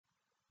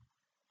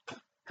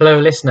Hello,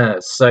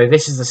 listeners. So,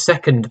 this is the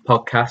second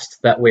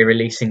podcast that we're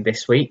releasing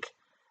this week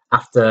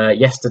after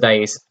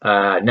yesterday's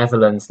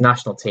Netherlands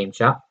national team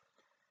chat.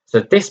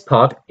 So, this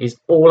pod is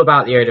all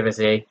about the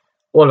Eredivisie,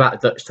 all about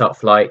the Dutch top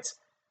flight.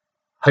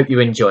 Hope you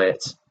enjoy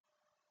it.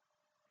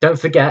 Don't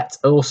forget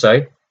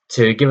also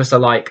to give us a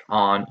like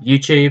on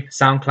YouTube,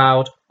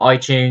 SoundCloud,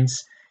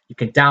 iTunes. You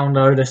can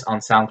download us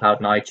on SoundCloud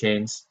and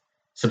iTunes.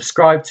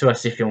 Subscribe to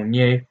us if you're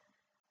new.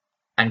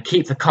 And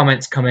keep the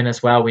comments coming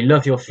as well. We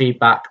love your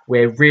feedback.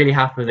 We're really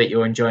happy that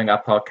you're enjoying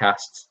our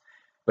podcasts.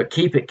 But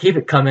keep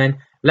it coming.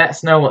 Let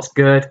us know what's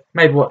good,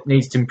 maybe what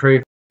needs to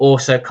improve.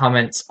 Also,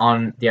 comments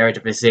on the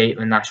Eredivisie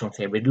and the national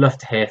team. We'd love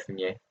to hear from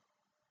you.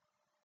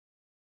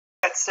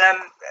 It's a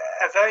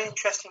very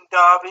interesting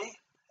derby.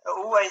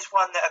 Always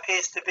one that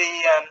appears to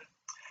be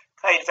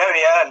played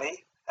very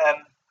early.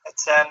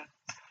 It's 12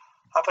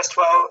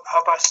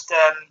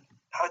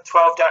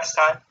 Dutch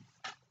time,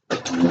 and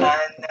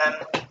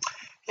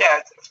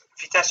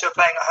Vitesse are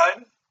playing at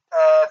home.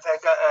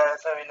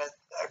 They're in a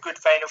good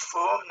vein of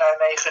form.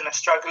 Nijmegen are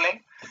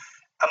struggling.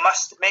 I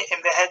must admit,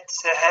 in the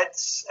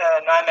head-to-heads,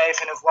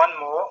 Nijmegen have won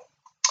more,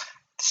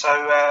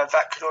 so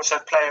that could also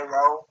play a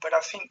role. But I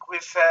think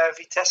with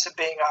Vitesse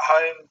being at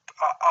home,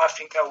 I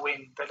think they'll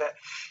win. But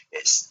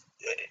it's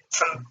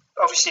from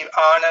obviously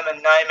Arnhem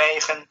and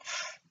Nijmegen,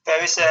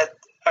 there is a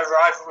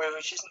rivalry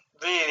which isn't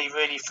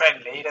really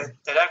friendly.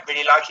 They don't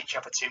really like each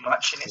other too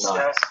much, and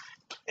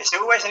it's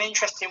always an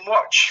interesting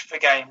watch, the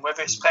game,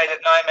 whether it's played at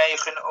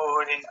Nijmegen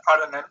or in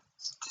Arnhem.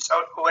 It's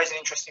always an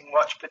interesting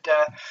watch, but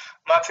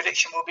my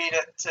prediction will be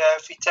that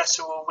Vitesse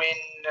will win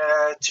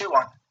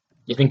 2-1.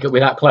 You think it'll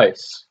be that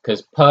close?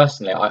 Because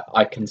personally,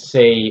 I can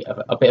see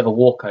a bit of a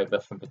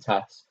walkover from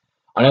Vitesse.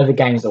 I know the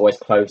game's always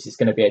close. It's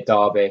going to be a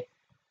derby.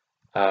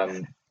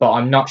 But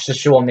I'm not so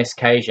sure on this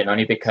occasion,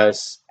 only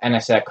because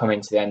NSA are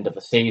coming to the end of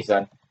the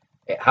season.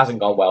 It hasn't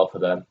gone well for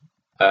them.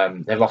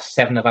 They've lost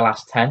 7 of the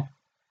last 10.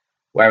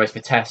 Whereas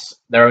Vitesse,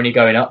 they're only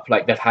going up.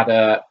 Like, they've had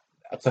a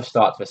tough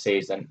start to the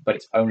season, but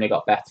it's only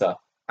got better.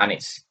 And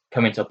it's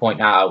coming to a point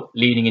now,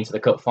 leading into the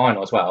cup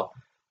final as well,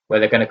 where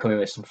they're going to come in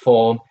with some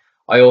form.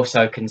 I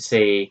also can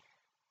see,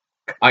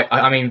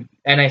 I mean,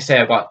 NAC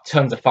have got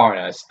tons of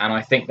foreigners, and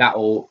I think that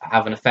will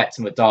have an effect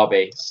on the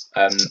derby,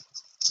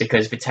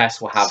 because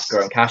Vitesse will have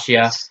Goran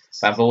Kasia,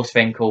 Van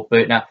Volswinkel,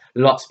 Butner,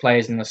 lots of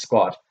players in the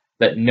squad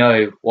that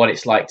know what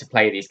it's like to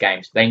play these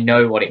games. They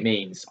know what it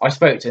means. I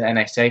spoke to an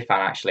NSA fan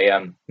actually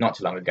not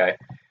too long ago,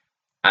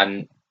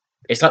 and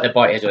it's like they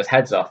bite each other's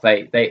heads off.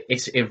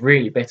 It's a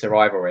really bitter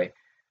rivalry.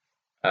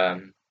 I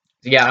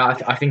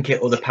think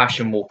the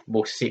passion will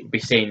be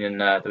seen in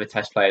the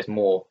Vitesse players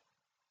more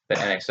than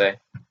NSA.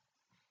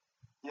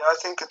 Yeah, I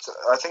think it's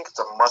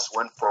a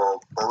must-win for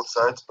both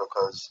sides,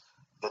 because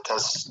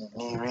Vitesse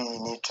really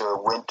need to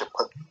win to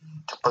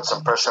put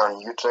some pressure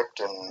on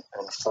Utrecht in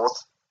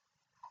fourth.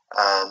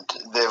 And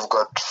they've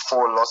got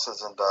 4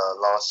 losses in the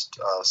last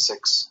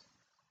 6,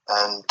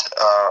 and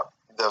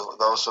they're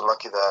also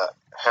lucky that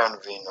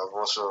Heerenveen have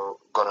also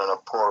gone on a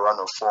poor run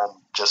of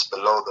form just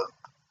below them.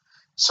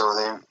 So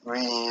they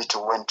really need to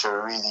win to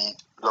really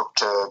look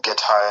to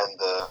get higher in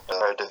the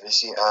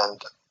Eredivisie,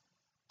 and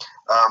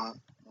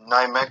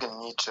Nijmegen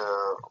need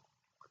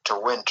to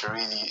win to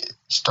really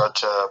start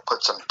to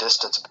put some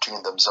distance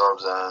between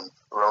themselves and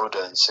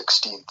Roda in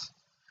 16th.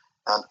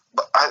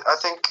 But I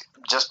think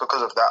just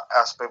because of that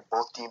aspect,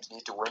 both teams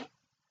need to win.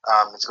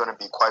 It's going to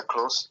be quite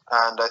close,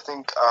 and I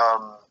think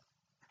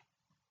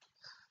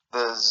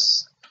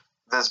there's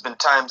been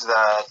times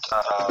that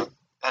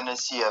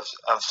NSC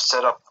have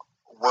set up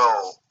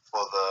well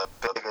for the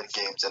bigger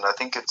games, and I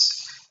think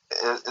it's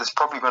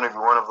probably going to be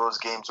one of those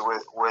games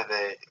where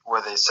they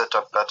set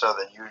up better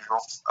than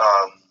usual,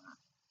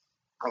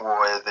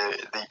 where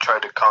they try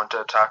to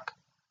counterattack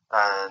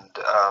and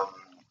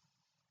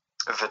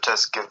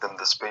Vitesse give them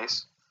the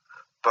space.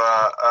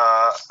 But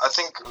I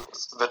think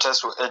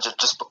Vitesse will edge it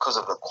just because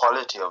of the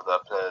quality of their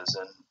players,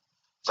 and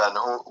Van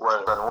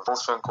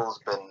Volswinkel's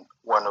been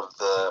one of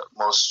the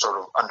most sort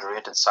of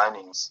underrated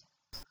signings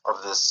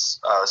of this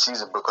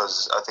season,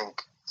 because I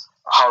think,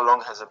 how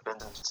long has it been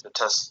since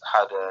Vitesse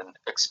had an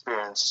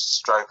experienced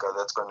striker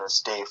that's going to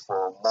stay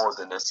for more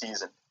than a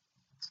season?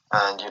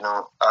 And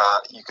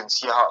you can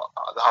see how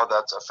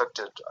that's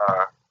affected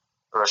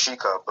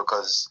Rashica,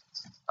 because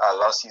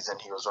last season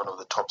he was one of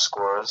the top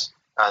scorers,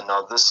 and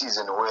now this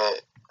season, where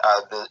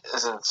there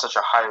isn't such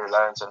a high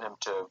reliance on him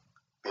to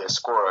be a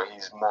scorer,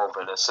 he's more of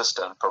an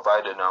assistant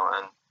provider now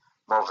and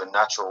more of a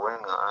natural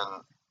winger.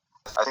 And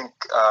I think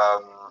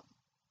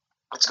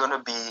it's gonna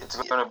be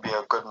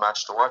a good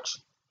match to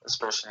watch,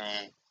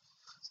 especially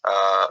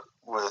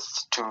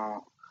with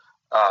two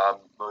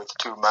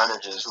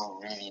managers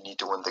who really need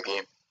to win the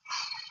game.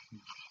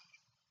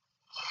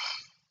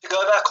 To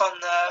go back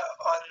on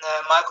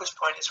Michael's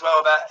point as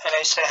well about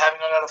NAC having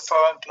a lot of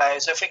foreign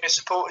players, I think the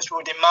supporters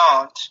will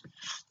demand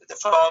that the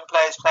foreign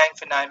players playing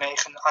for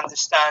Nijmegen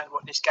understand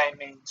what this game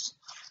means.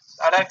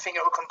 I don't think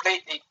it will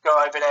completely go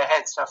over their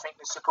heads. I think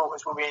the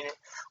supporters will be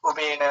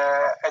in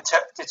a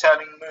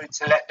determined mood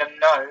to let them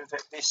know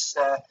that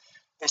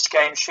this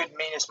game should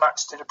mean as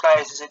much to the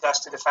players as it does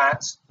to the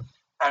fans.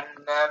 And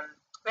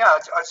I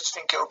just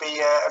think it'll be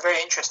a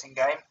very interesting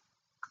game.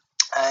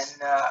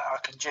 And I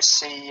can just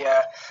see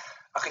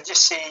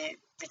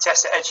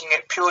Vitesse edging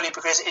it purely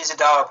because it is a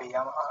derby.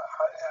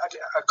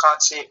 I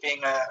can't see it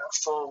being a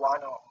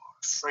 4-1 or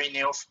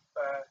 3-0,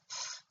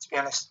 to be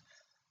honest.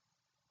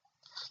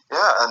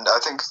 Yeah, and I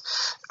think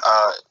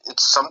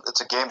it's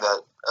a game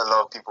that a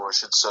lot of people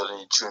should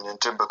certainly tune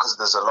into because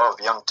there's a lot of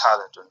young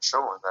talent on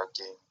show in that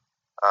game.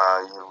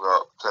 You've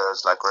got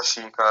players like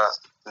Rashika,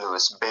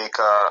 Lewis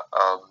Baker,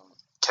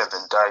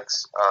 Kevin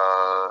Dykes.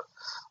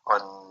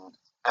 On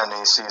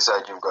NAC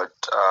side, you've got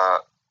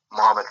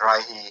Mohamed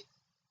Raihi,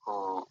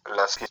 who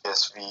left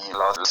PSV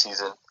last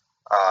season.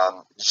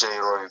 J.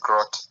 Roy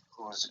Grot,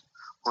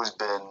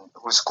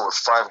 who scored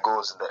 5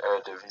 goals in the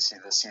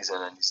Eredivisie this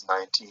season, and he's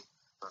 19.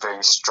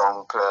 Very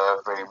strong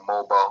player, very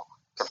mobile,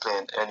 can play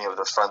in any of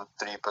the front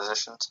 3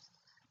 positions.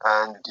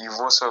 And you've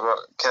also got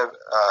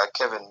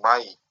Kevin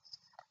Mai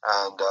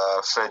and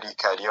Freddie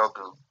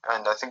Kadioglu.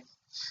 And I think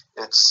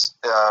it's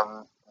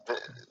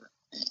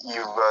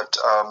you've got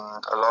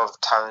a lot of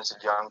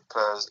talented young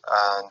players,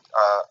 and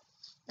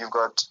you've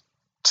got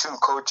 2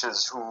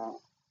 coaches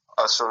who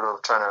are sort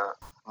of trying to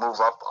move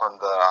up on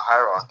the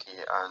hierarchy.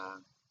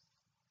 And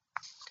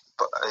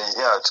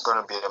it's going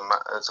to be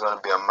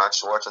a match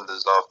to watch, and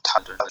there's a lot of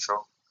talent in the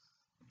show.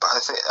 But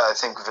I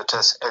think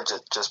Vitesse edge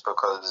it just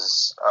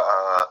because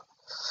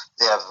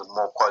they have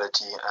more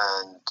quality,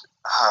 and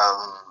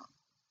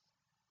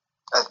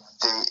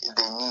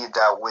they need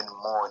that win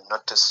more,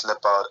 not to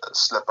slip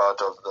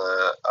out of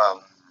the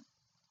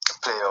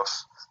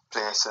playoff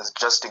places,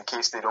 just in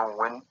case they don't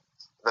win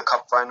the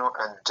cup final,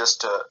 and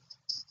just to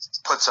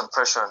put some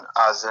pressure on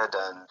AZ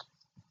and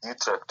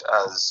Utrecht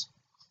as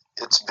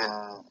it's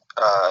been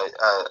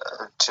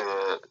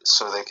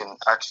so they can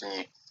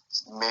actually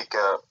make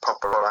a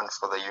proper run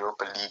for the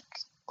Europa League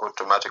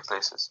automatic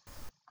places.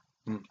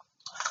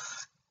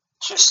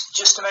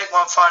 Just to make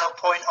one final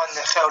point on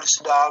the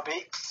Gelderse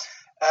derby,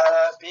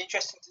 be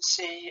interesting to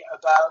see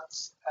about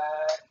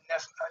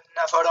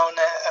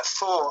Navarone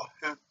 4,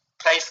 who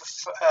played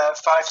for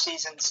 5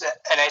 seasons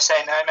at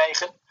NEC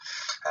Nijmegen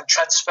and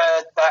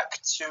transferred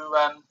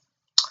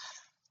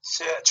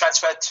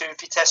to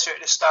Vitesse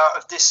at the start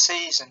of this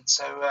season.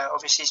 So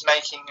obviously he's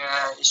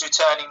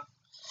returning.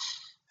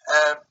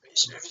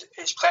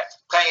 He's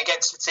playing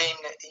against the team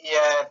that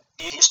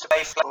he used to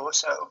play for.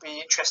 So it'll be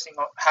interesting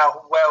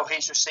how well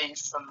he's received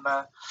from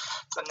the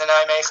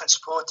Nijmegen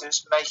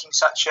supporters, making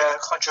such a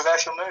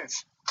controversial move.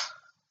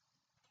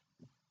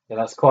 Yeah,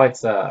 that's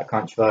quite a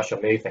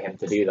controversial move for him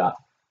to do that.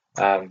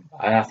 And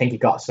I think he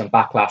got some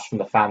backlash from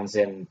the fans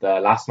in the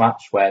last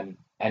match when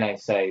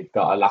NEC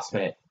got a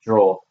last-minute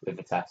draw with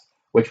Vitesse,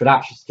 which would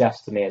actually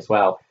suggest to me as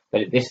well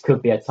that this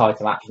could be a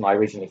tighter match than I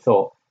originally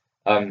thought.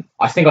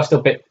 I think I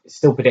still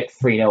predict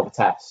 3-0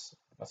 Vitesse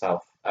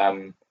myself.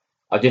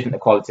 I do think the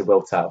quality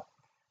will tell.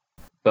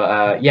 But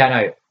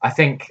I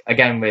think,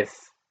 again,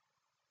 with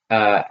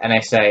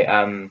NEC,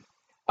 I'm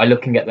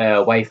looking at their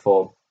away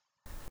form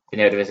in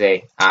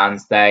Eredivisie, and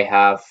they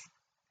have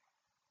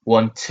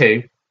won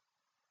 2,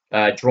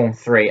 drawn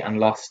 3, and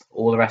lost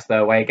all the rest of their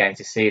away games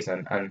this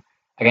season, and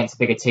against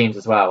bigger teams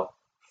as well.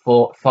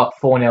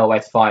 4-0 away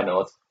to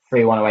Feyenoord,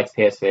 3-1 away to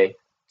PSV,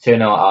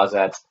 2-0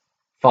 at AZ,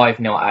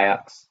 5-0 at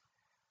Ajax.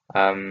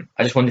 I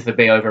just wonder if there'd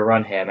be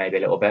overrun here, maybe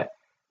a little bit.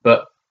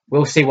 But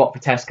we'll see what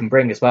Vitesse can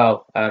bring as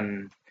well.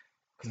 Because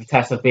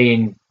Vitesse have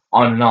been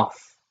on and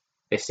off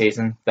this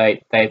season.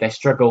 They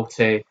struggle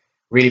to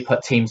really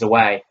put teams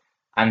away.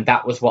 And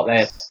that was what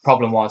their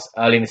problem was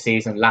early in the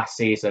season, last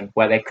season,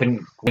 where they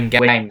couldn't win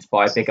games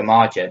by a bigger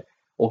margin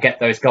or get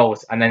those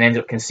goals, and then end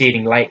up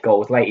conceding late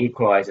goals, late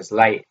equalisers,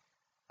 late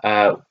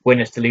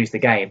winners to lose the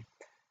game.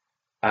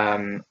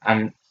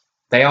 And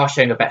they are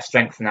showing a better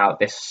strength now at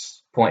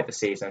this point of the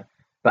season.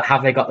 But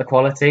have they got the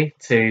quality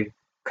to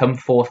come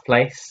 4th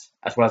place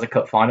as well as a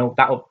cup final?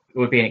 That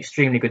would be an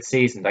extremely good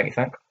season, don't you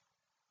think?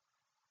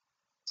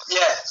 Yeah,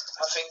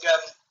 I think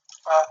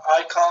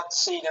I can't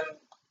see them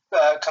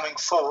coming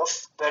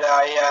 4th, but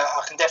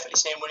I can definitely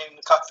see them winning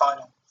the cup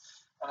final.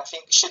 And I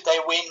think should they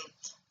win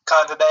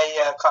kind of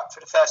a cup for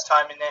the first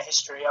time in their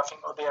history, I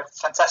think it will be a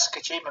fantastic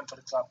achievement for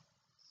the club.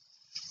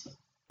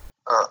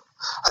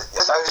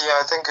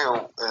 I think it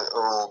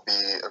will be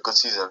a good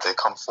season if they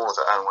come 4th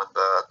and win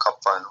the cup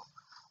final.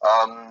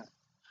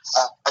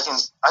 I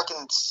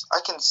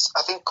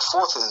think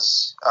 4th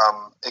is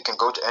it can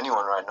go to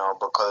anyone right now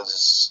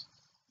because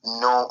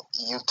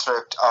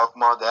Utrecht,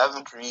 Alkmaar, they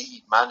haven't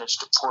really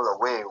managed to pull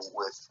away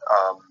with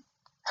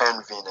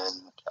Heerenveen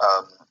and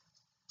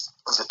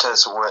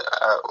Vitesse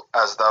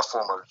as that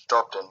form has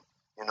dropped, and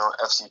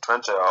FC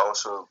Twente are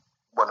also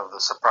one of the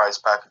surprise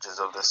packages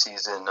of the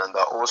season, and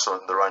they're also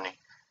in the running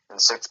in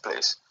 6th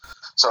place.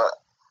 So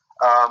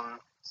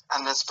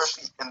and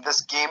especially in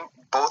this game,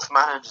 both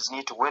managers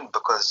need to win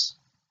because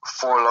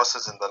 4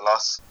 losses in the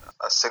last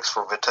 6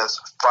 for Vitesse,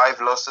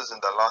 5 losses in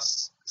the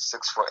last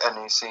 6 for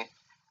NEC,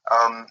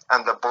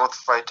 and they're both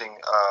fighting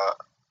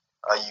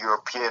a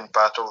European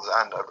battles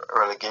and a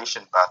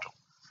relegation battle.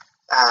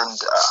 And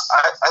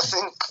I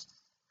think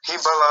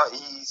Hibala,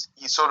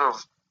 he sort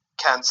of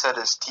can set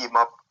his team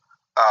up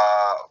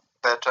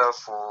better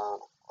for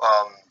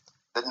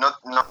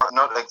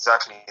not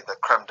exactly the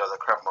creme de la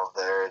creme of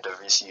the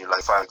Eredivisie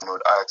like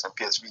Feyenoord, Ajax, and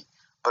PSV,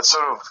 but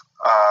sort of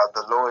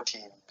the lower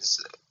teams.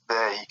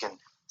 There, he can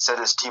set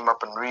his team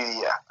up and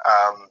really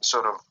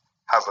sort of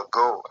have a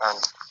go, and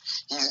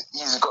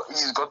he's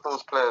got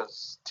those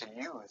players to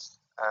use,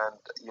 and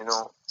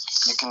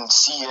you can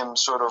see him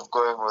sort of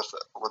going with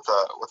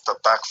the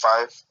back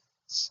five,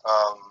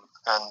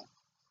 and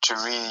to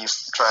really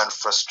try and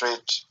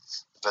frustrate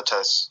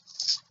Vitesse.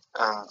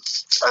 And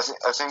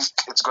I think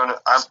it's gonna.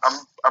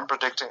 I'm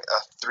predicting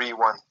a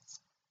 3-1,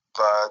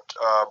 but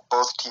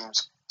both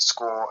teams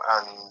score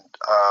and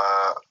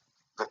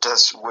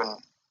Vitesse win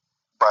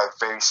by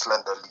a very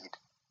slender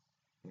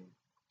lead.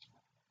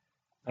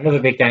 Another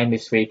big game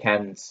this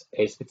weekend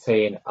is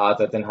between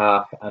ADO Den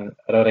Haag and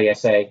Roda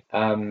JC.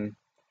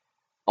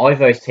 Either of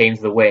those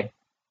teams, the win,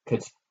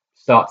 could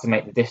start to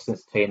make the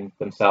distance between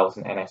themselves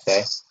and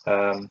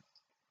NSA.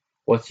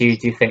 What do you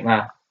think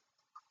there?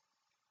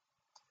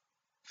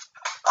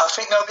 I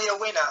think there'll be a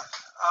winner.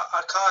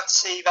 I can't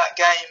see that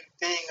game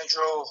being a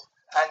draw.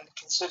 And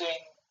considering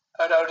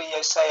Roda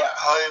JC at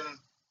home,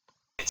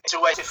 it's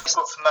always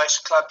difficult for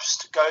most clubs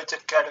to go to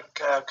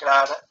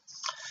Kerkrade.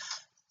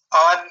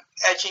 I'm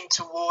edging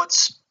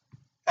towards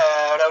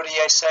Roda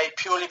JC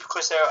purely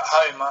because they're at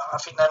home. I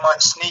think they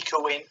might sneak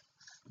a win,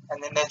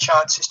 and then their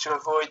chances to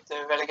avoid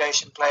the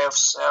relegation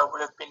playoffs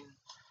would have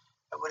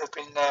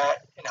been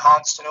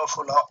enhanced an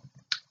awful lot.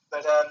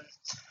 But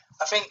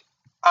I think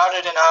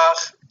ADO Den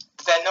Haag,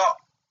 they're not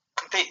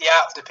completely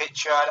out of the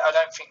picture. I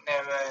don't think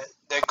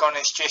they're gone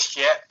as just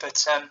yet.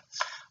 But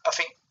I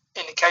think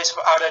in the case of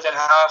ADO Den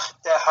Haag,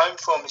 their home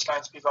form is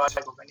going to be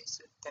vital.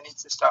 They need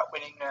to start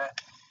winning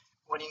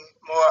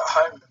more at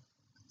home.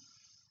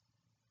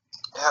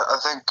 Yeah, I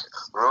think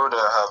Roda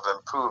have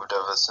improved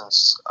ever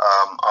since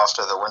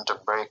after the winter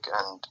break,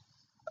 and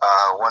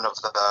one of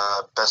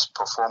the best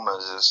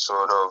performers is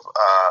sort of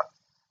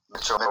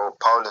Mitchell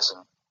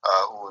Paulison,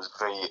 who was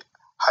very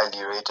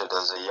highly rated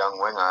as a young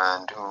winger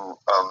and who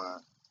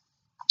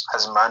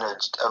has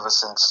managed ever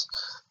since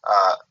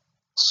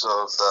so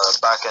the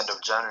back end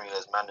of January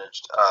has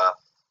managed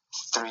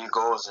 3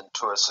 goals and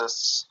 2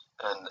 assists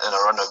in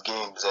a run of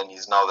games, and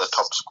he's now the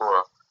top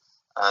scorer,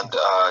 and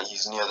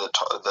he's near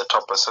the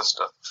top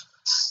assister.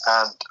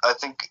 And I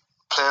think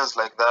players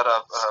like that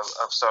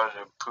have started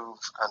to improve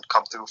and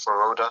come through for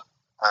Roda,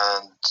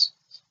 and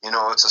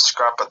it's a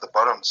scrap at the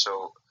bottom,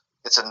 so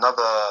it's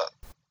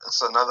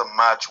another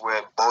match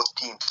where both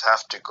teams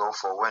have to go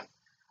for a win.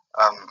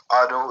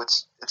 ADO,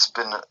 it's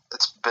been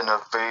a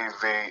very,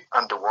 very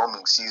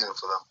underwhelming season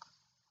for them,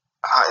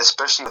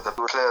 especially with the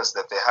players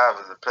that they have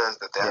and the players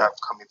that they have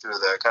coming through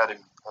the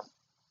academy. And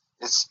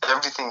it's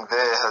everything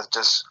there has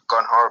just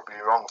gone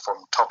horribly wrong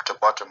from top to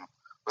bottom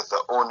with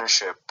the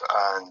ownership,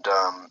 and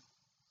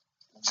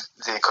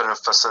they couldn't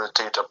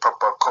facilitate a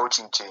proper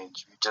coaching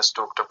change. We just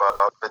talked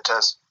about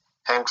Vitesse.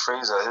 Henk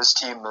Fraser, his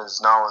team is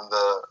now in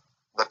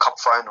the cup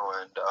final,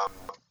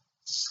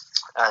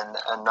 and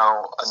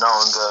now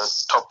in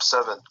the top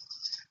 7,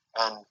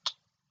 and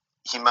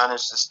he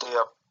managed to stay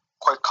up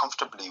quite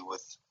comfortably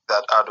with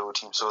that ADO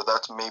team. So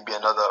that's maybe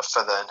another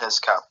feather in his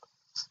cap.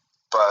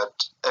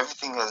 But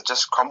everything has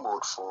just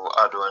crumbled for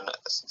ADO, and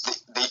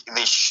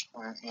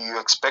you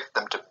expect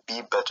them to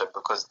be better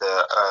because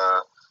they're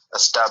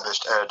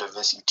established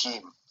Eredivisie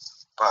team.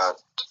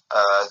 But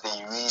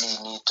they really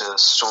need to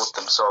sort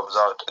themselves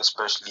out,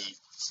 especially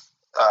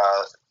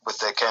with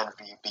their Ken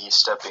VB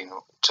stepping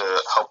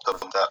to help them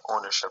with that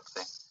ownership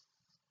thing.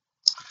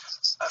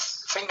 I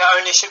think the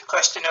ownership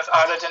question of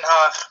ADO Den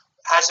Haag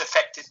has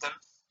affected them.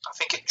 I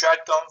think it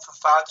dragged on for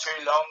far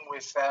too long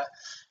with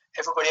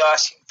everybody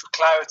asking for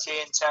clarity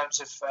in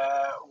terms of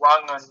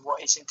Wang and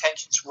what his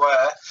intentions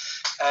were.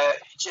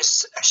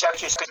 Shaq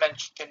just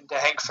mentioned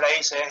Henk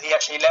Fraser. He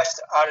actually left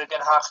ADO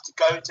Den Haag to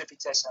go to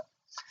Vitesse.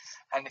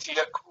 And if you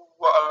look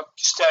what a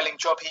sterling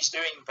job he's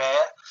doing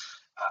there,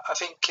 I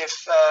think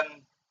if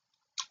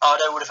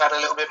ADO would have had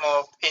a little bit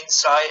more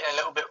insight and a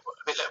little bit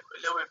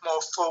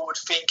more forward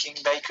thinking,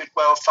 they could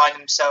well find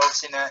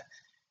themselves in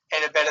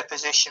a better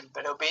position.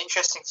 But it'll be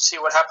interesting to see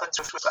what happens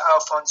with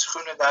Alphonse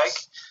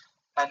Groenendijk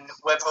and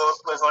whether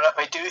or not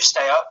they do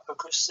stay up,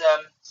 because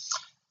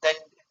then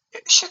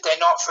should they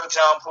not, for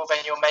example,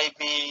 then you're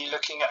maybe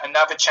looking at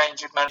another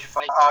change of manager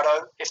for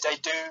ADO. If they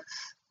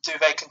do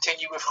they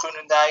continue with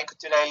Groenendijk?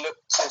 Do they look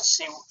to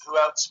see who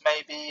else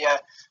may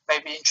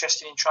be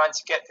interested in trying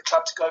to get the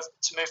club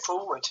to move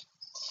forward?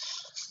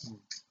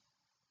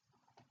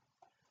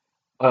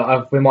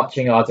 I've been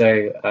watching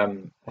ADO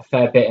a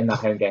fair bit in their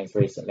home games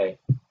recently,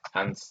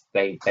 and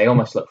they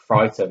almost look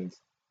frightened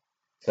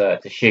to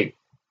shoot.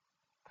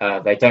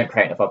 They don't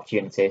create enough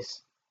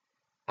opportunities,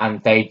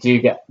 and they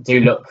do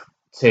look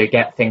to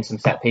get things from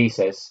set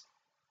pieces.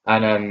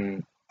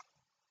 And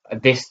I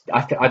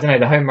don't know,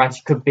 the home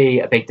match could be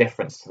a big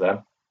difference to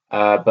them,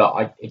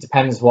 but it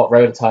depends what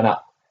Roda turn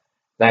up.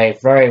 They're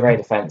very, very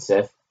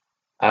defensive.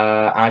 and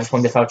I just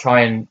wonder if I'll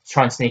try and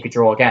sneak a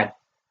draw again,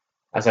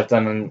 as I've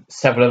done on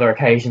several other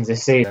occasions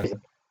this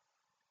season.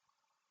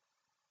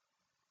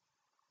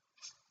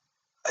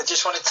 I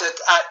just wanted to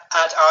add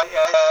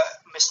I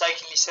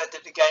mistakenly said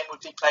that the game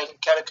would be played in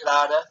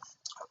Kerkrade.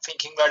 I'm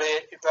thinking Rode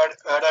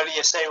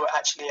JC were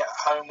actually at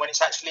home when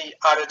it's actually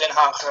ADO Den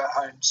Haag at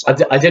home. So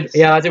I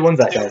did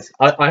wonder that, guys.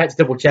 I had to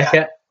double check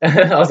it.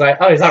 I was like,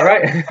 oh, is that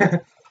right?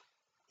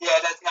 Yeah,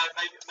 no,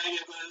 maybe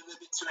I got a little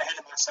bit too ahead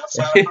of myself,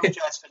 so I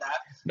apologise for that.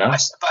 No.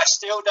 But I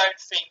still don't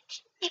think,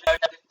 even though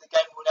the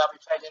game will now be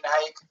played in The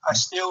Hague, I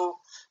still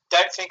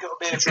don't think it will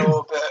be a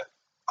draw, but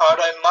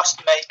ADO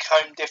must make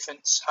home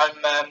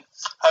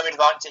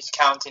advantage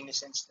count in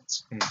this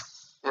instance.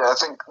 Yeah, I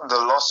think the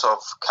loss of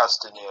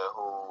Castanier,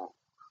 who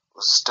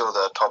was still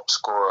their top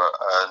scorer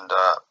and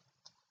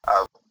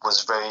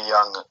was very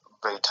young,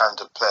 very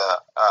talented player,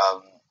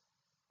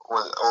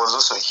 was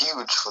also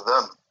huge for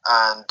them.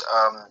 And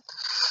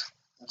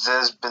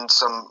there's been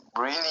some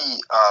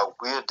really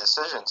weird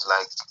decisions,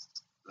 like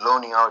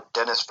loaning out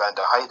Dennis van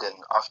der Heijden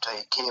after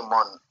he came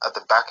on at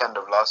the back end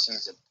of last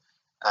season.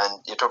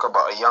 And you talk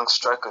about a young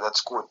striker that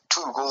scored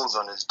 2 goals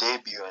on his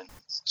debut and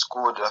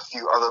scored a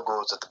few other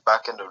goals at the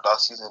back end of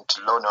last season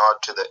to loan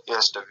out to the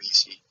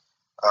Eredivisie,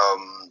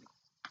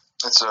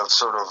 instead of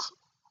sort of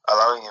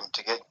allowing him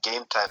to get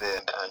game time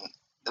in. And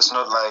it's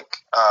not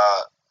like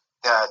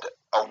they had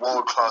a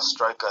world-class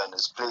striker in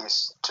his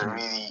place to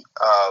really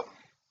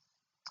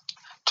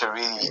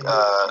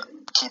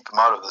keep him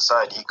out of the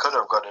side. He could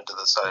have got into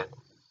the side.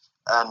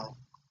 And,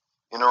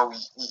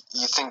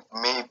 you think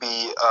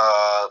maybe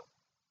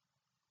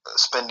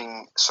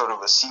spending sort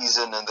of a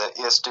season in the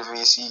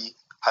Eredivisie,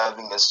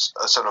 having a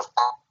sort of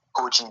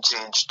coaching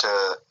change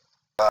to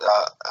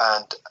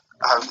and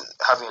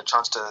having a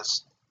chance to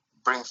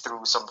bring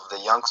through some of the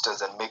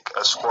youngsters and make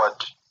a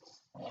squad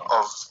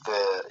of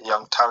the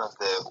young talent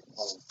there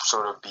will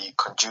sort of be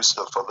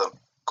conducive for them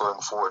going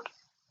forward.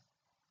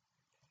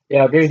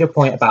 Yeah, I agree with your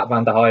point about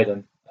Van der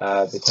Heijden,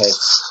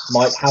 because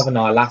Mike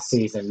Havenaar last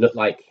season looked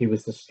like he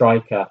was the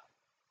striker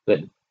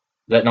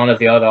that none of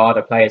the other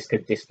ADO players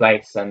could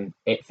displace, and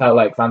it felt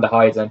like Van der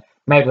Heijden,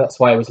 maybe that's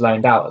why he was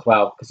loaned out as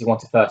well, because he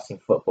wanted first team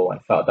football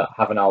and felt that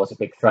Havenaar was a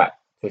big threat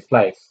to his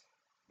place.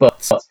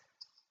 But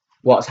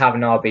what's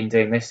Havenaar been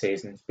doing this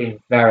season? It's been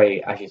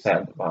very, as you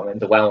said,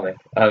 underwhelming.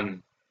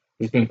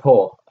 He's been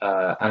poor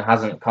and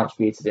hasn't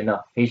contributed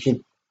enough. He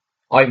should,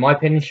 in my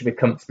opinion, should be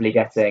comfortably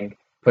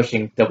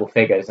pushing double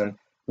figures, and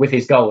with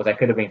his goals, they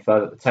could have been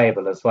further at the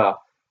table as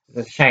well.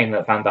 It's a shame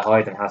that Van der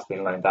Heijden has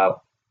been loaned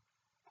out.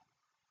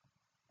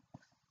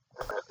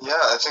 Yeah,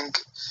 I think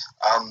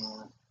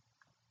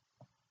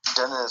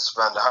Dennis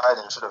van der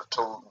Heijden should have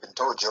been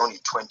told you're only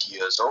 20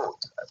 years old.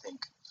 I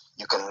think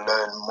you can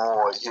learn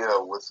more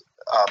here with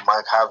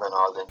Mike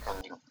Havenaar than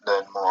you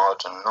learn more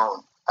out on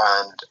loan.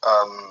 And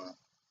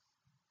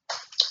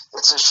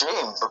it's a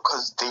shame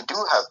because they do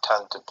have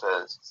talented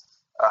players.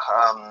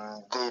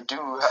 They do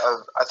have,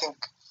 I think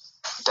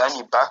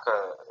Danny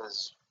Bakker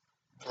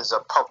is a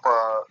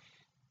proper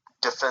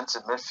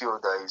defensive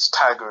midfielder. He's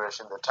tigerish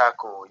in the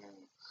tackle.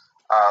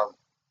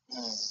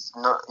 He's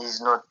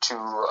not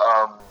too.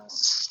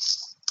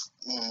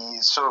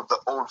 He's sort of the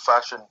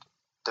old-fashioned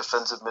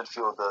defensive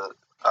midfielder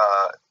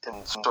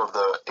in sort of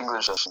the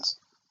English nations,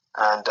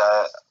 and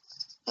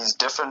he's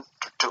different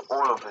to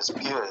all of his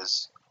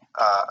peers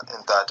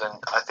in that.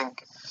 And I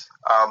think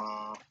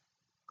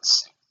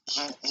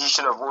he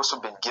should have also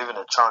been given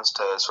a chance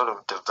to sort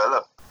of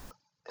develop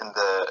in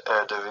the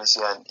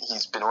Eredivisie, and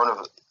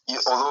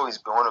although he's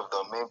been one of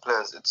the main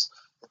players, it's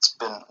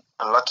been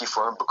unlucky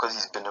for him because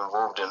he's been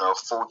involved in a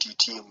faulty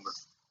team,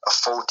 a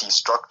faulty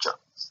structure,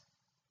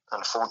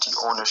 and faulty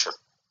ownership.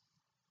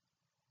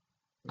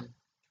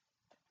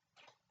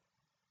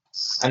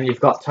 And you've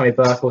got Tommy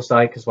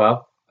Berkelstijk as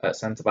well at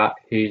centre back,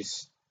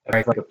 who's a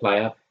very, very good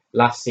player.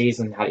 Last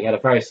season, he had a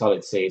very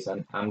solid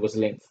season and was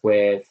linked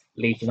with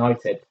Leeds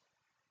United.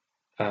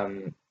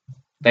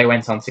 They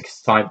went on to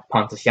sign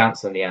Pontus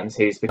Jansson in the end,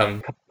 who's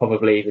become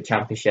probably the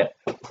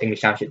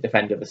English Championship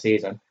defender of the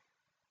season.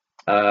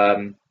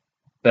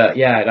 But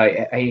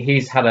yeah,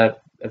 he's had a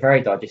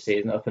very dodgy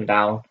season, up and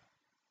down,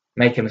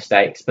 making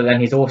mistakes. But then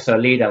he's also a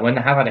leader. When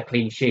they have had a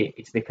clean sheet,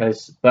 it's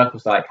because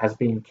Berkelstijk has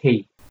been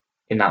key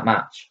in that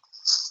match.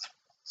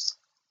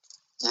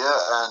 Yeah,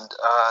 and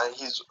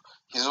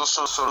he's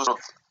also sort of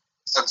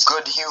a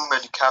good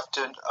humoured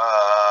captain.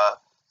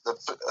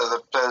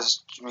 The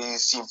players really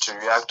seem to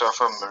react off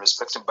him and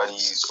respect him, but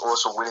he's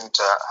also willing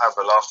to have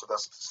a laugh with them.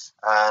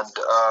 And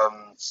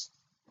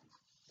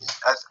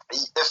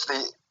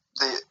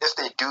if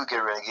they do get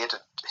relegated,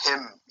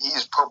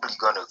 he's probably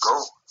gonna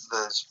go.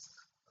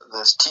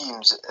 There's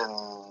teams in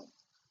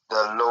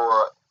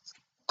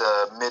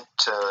the mid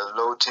to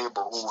low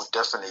table who would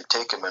definitely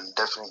take him and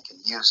definitely can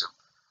use him.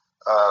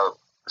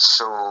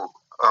 So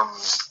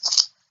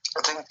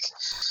I think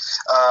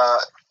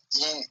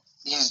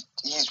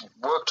he's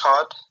worked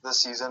hard this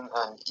season,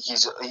 and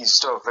he's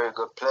still a very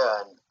good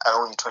player. And at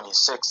only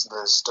 26,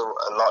 there's still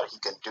a lot he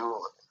can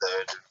do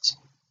there.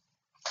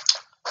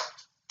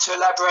 to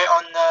elaborate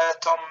on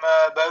Tom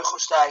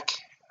Beugelsdijk,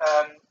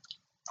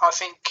 I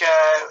think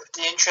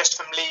the interest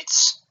from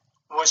Leeds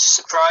was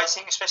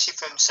surprising, especially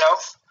for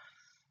himself.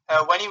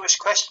 When he was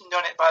questioned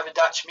on it by the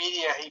Dutch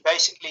media, he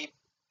basically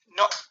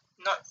not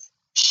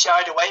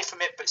shied away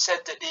from it, but said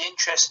that the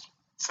interest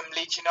from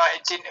Leeds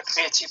United didn't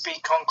appear to be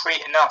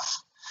concrete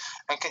enough.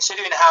 And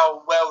considering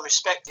how well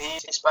respected he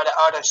is by the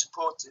ADO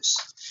supporters,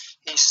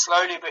 he's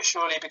slowly but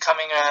surely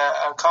becoming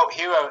a cult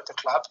hero at the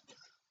club.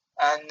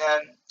 And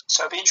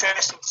so it'll be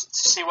interesting to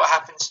see what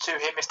happens to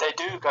him if they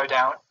do go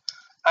down.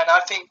 And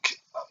I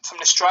think from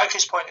the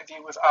striker's point of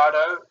view with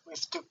ADO,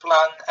 with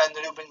Duplan and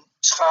Ruben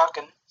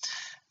Schaken,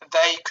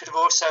 they could have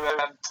also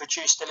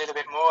produced a little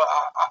bit more.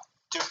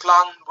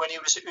 Duplan, when he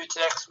was at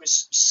Utrecht,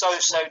 was so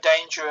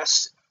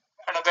dangerous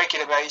on a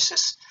regular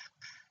basis.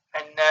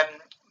 And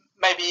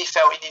maybe he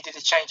felt he needed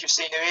a change of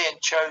scenery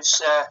and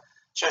chose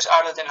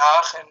ADO Den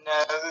Haag and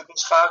Ruben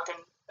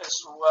Schaken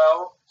as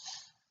well.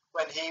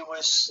 When he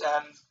was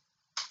at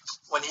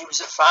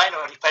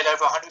Feyenoord, he played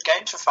over 100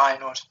 games for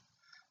Feyenoord.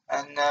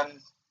 And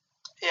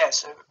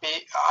so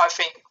I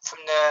think from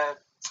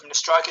the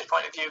striker's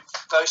point of view,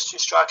 those two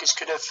strikers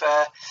could have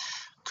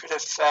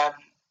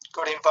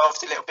got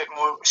involved a little bit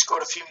more,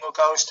 scored a few more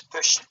goals to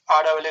push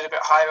ADO a little bit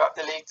higher up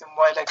the league than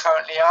where they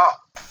currently are.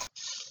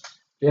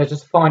 Yeah,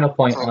 just a final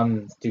point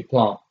on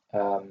Duplan.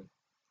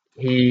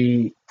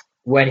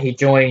 When he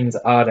joined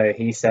ADO,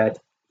 he said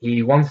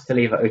he wanted to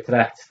leave at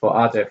Utrecht for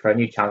ADO for a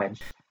new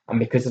challenge, and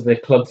because of the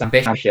club's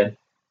ambition,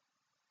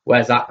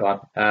 where's that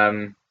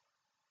gone?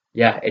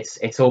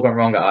 It's all gone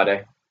wrong at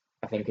ADO,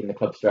 I think, in the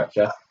club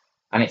structure.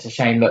 And it's a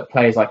shame that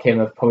players like him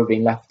have probably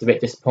been left a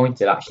bit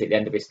disappointed, actually, at the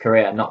end of his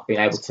career, not being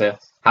able to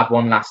have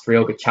one last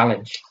real good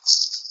challenge.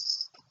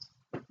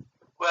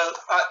 Well,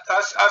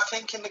 I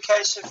think in the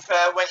case of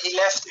when he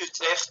left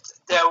Utrecht,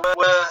 there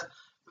were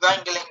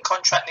wrangling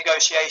contract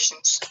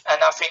negotiations,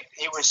 and I think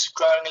he was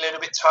growing a little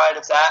bit tired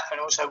of that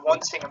and also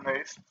wanting a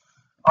move.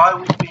 I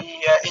will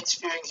be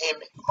interviewing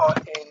him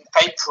in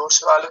April,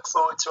 so I look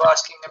forward to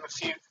asking him a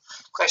few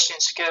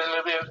questions to get a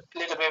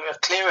little bit of a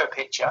clearer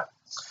picture.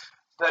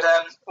 But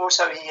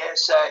also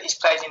he's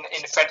played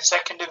in the French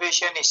second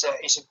division. He's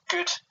a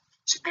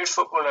good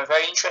footballer, a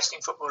very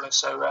interesting footballer.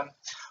 So it'll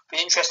be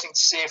interesting to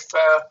see if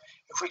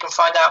we can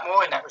find out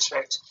more in that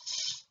respect.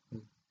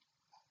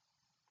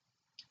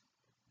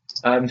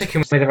 Sticking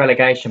with the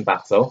relegation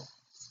battle,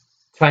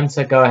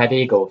 Twente Go Ahead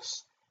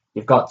Eagles.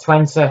 You've got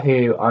Twente,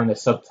 who are in the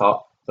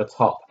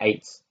top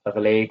 8 of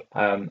the league,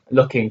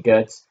 looking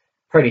good,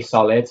 pretty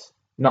solid,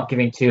 not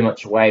giving too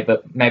much away,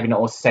 but maybe not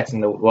also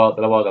setting the world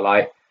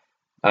alight.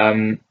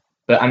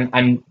 But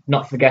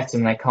not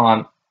forgetting they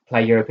can't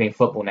play European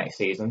football next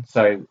season,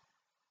 so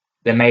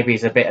there maybe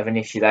is a bit of an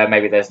issue there.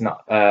 Maybe there's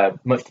not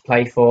much to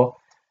play for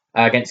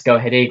against Go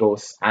Ahead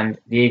Eagles, and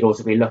the Eagles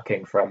will be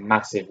looking for a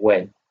massive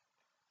win.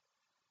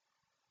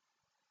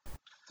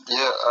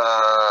 Yeah,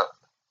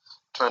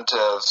 Twente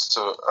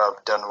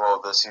have done well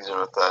this season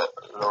with the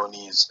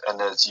loanees, and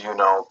as you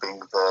know, being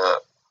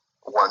the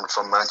one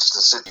from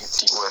Manchester City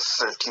with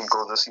 13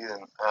 goals this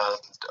season, and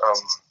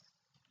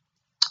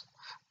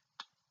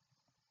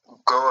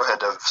Go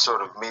Ahead have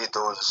sort of made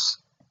those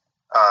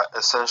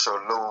essential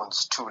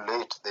loans too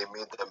late. They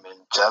made them in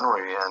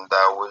January, and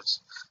that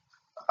was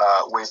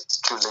way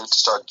too late to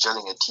start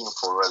gelling a team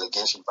for a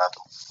relegation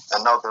battle.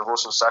 And now they've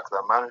also sacked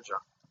their manager.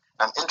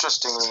 And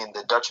interestingly, in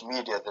the Dutch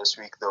media this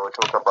week, they were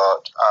talking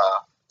about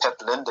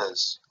Pep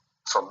Linders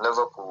from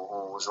Liverpool,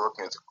 who was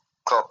working with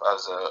Klopp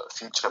as a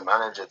future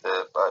manager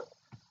there. But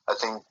I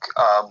think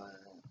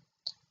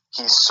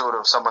he's sort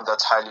of someone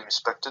that's highly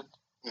respected.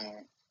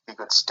 He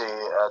could stay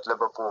at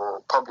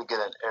Liverpool, probably get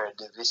an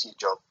Eredivisie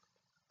job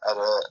at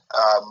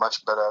a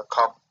much better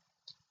club.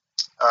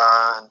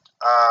 And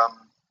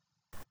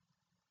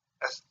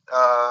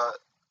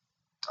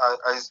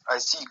I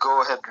see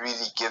Go Ahead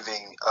really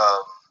giving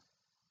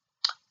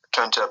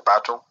Twente a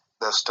battle.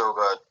 They've still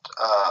got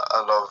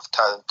a lot of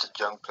talented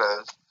young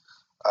players.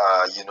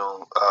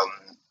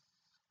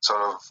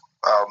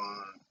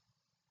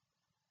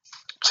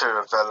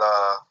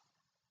 Chirivella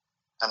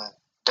and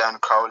Dan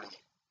Crowley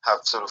have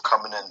sort of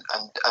come in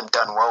and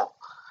done well.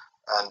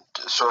 And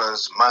so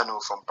has Manu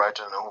from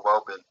Brighton and Hove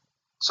Albion.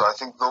 So I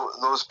think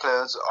those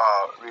players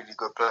are really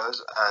good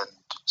players, and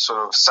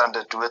sort of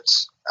Sander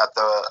Duits at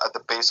the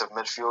base of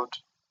midfield,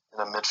 in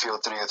a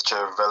midfield three with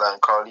Chirivella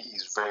and Crowley.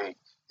 He's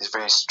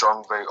very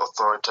strong, very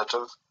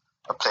authoritative,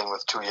 playing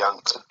with two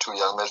young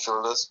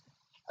midfielders.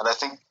 And I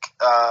think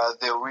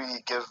they'll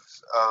really give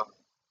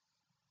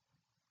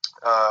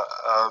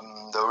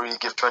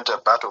Twente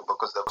a battle,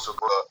 because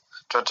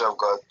Twente have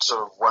got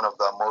sort of one of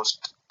the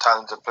most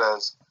talented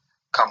players,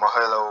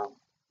 Kamohelo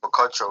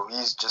Bokocho.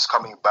 He's just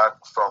coming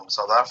back from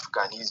South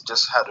Africa, and he's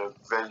just had a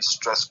very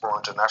stressful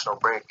international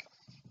break.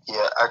 He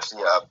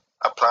actually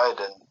applied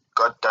and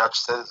got Dutch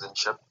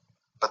citizenship,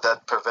 but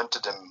that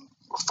prevented him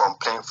from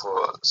playing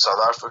for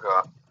South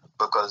Africa,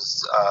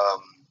 because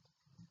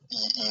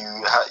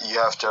you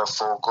have to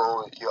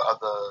forego your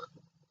other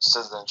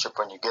citizenship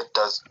when you get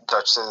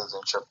Dutch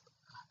citizenship,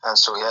 and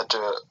so he had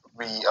to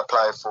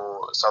reapply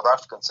for South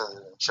African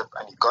citizenship,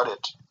 and he got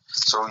it.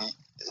 So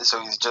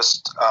he's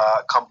just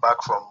come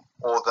back from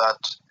all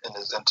that in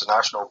his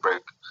international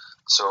break.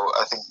 So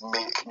I think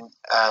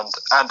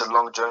and a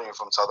long journey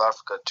from South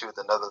Africa to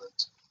the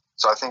Netherlands.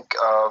 So I think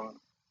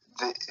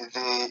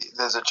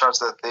there's a chance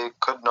that they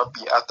could not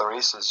be at the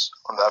races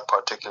on that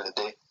particular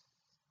day.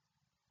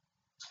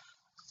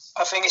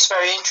 I think it's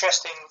very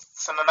interesting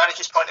from a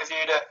manager's point of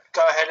view that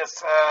Go Ahead have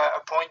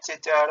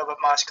appointed Robert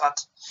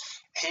Maaskant.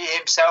 He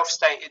himself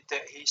stated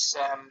that he's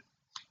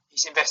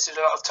invested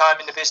a lot of time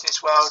in the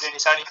business world and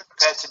is only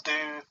prepared to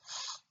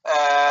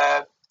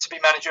be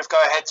manager of Go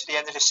Ahead to the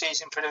end of the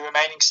season for the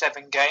remaining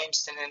 7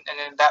 games, and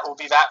then that will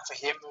be that for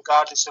him,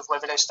 regardless of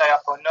whether they stay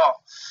up or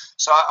not.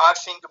 So I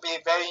think it'll be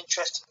very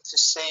interesting to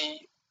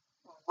see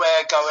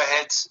where Go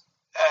Ahead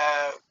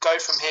go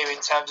from here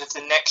in terms of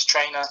the next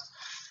trainer.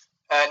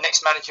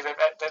 Next manager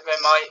that they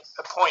might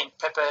appoint.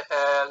 Pepe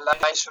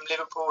Lainez from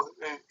Liverpool,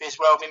 who is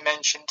well been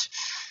mentioned.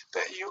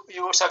 But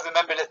you also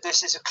remember that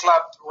this is a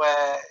club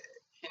where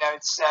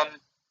it's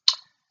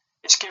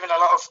given a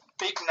lot of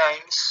big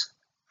names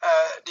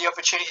the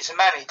opportunity to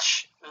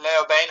manage.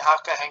 Leo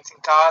Beenhakker, Henk ten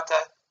Kate,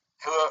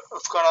 who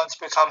have gone on to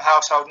become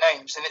household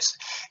names, and it's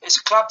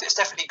a club that's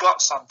definitely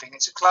got something.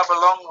 It's a club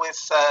along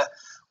with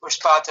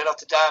Sparta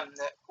Rotterdam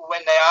that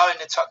when they are in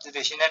the top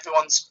division,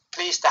 everyone's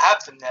pleased to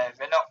have them there.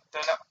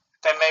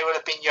 They may well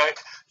have been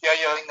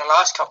yo-yoing the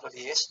last couple of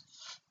years,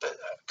 but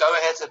Go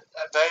Ahead are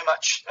very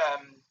much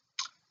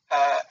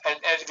an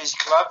Eredivisie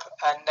club,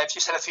 and they've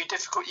just had a few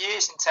difficult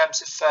years in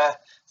terms of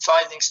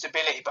finding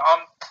stability. But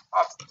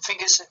I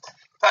think it's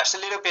perhaps a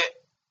little bit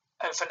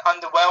of an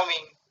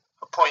underwhelming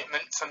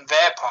appointment from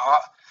their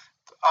part.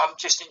 I'm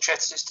just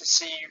interested to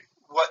see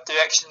what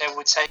direction they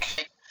would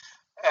take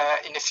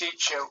in the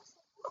future.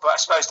 But I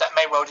suppose that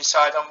may well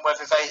decide on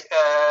whether they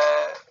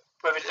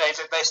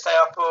stay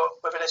up or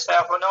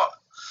not.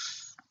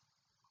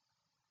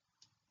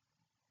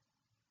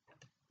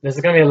 There's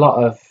going to be a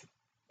lot of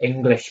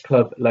English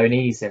club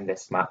loanees in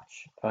this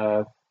match.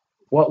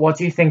 What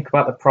do you think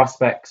about the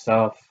prospects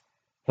of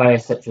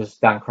players such as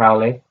Dan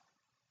Crowley,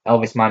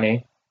 Elvis Manu,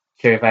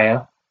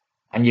 Chirivella,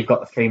 and you've got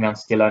the 3 Man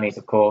City loanees,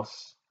 of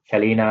course,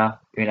 Chelina,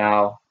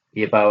 Unal,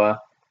 Yeboah.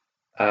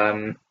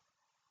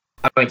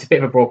 It's a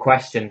bit of a broad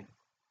question.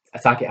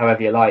 Attack it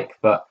however you like,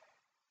 but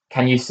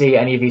can you see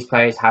any of these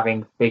players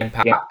having big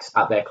impacts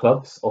at their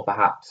clubs, or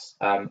perhaps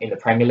in the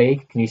Premier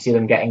League? Can you see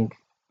them getting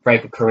very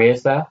good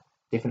careers there?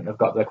 Do you think they've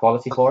got the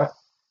quality for it?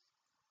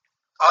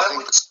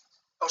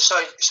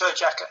 Sorry,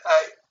 Jack.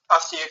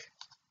 After you.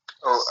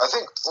 I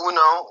think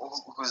Unal,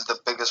 who's the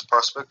biggest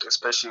prospect,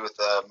 especially with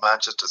the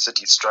Manchester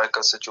City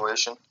striker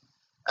situation,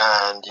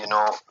 and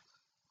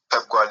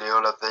Pep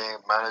Guardiola there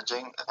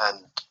managing,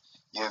 and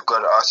you've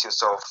got to ask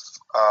yourself,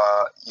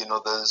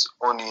 there's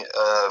only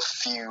a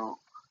few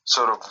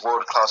sort of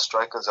world-class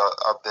strikers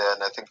out there,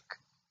 and I think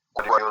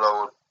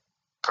Guardiola would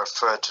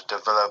prefer to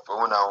develop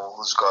Unal,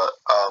 who's got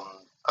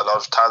a lot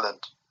of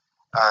talent,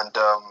 and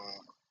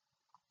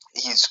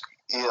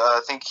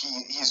I think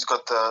he's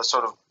got the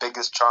sort of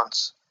biggest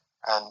chance,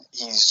 and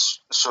he's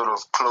sort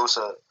of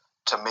closer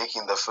to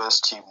making the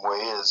first team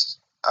where he is.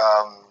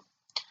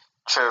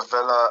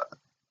 Chirivella,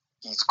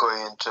 he's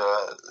going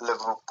to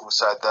Liverpool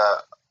side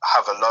that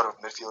have a lot of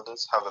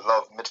midfielders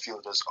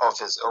of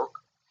his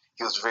ilk.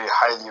 He was very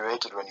highly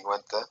rated when he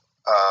went there,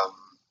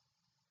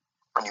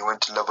 when he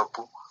went to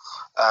Liverpool.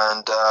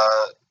 And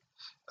I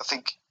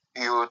think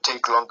it would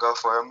take longer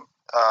for him.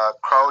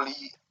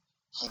 Crowley,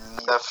 he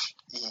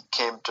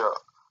came to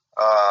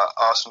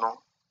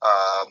Arsenal,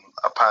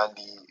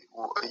 apparently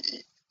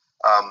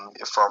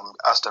from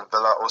Aston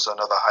Villa, also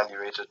another highly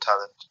rated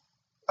talent.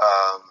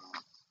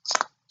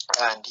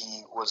 And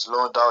he was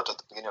loaned out at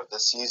the beginning of the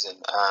season,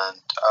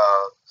 and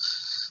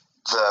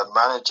the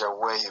manager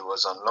where he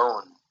was on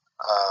loan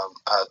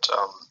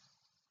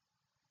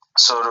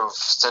sort of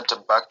sent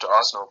him back to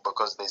Arsenal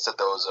because they said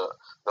there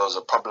was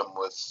a problem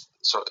with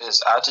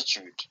his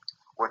attitude,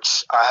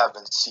 which I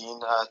haven't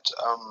seen at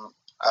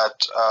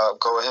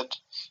Go Ahead.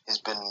 He's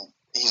been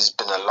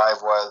a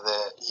live wire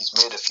there. He's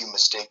made a few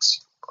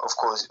mistakes, of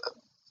course,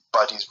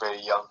 but he's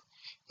very young.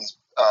 He's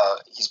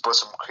brought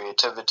some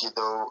creativity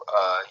though.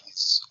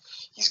 He's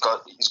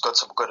got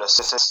some good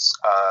assists,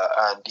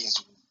 and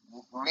he's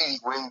really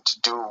willing to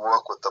do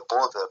work with the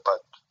ball there.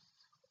 But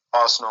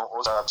Arsenal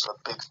also have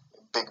a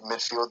big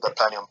midfield. They're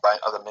planning on buying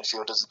other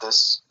midfielders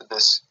this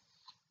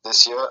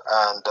year,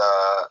 and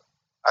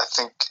I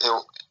think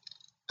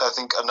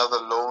another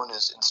loan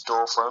is in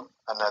store for him.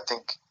 And I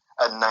think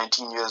at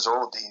 19 years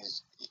old,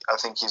 he's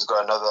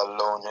got another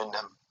loan in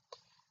him.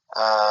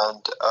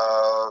 And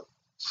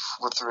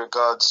with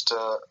regards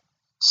to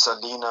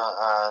Salina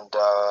and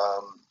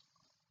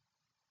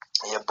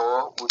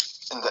Yeboah,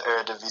 in the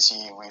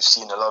Eredivisie, we've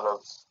seen a lot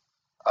of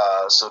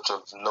sort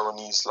of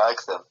loanees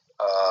like them.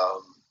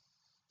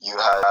 You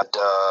had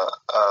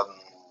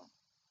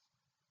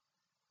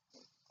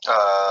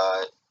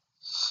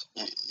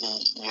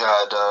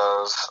I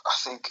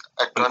think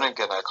at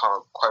Groningen, I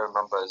can't quite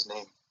remember his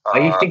name. Are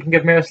you thinking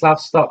of Miroslav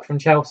Stock from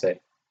Chelsea?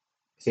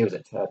 He was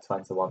at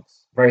Twente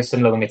once. Very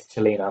similar to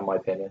Chelina, in my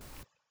opinion.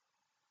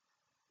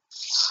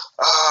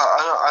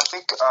 I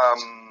think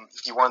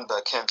he won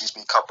the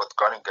KMVB Cup with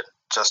Groningen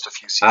just a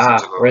few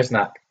seasons ago.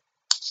 Rusnak.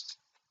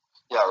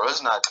 Yeah,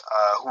 Rusnak,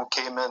 who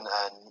came in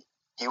and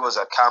he was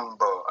at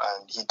Cambo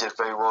and he did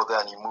very well there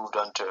and he moved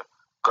on to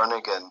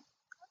Groningen,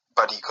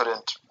 but he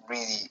couldn't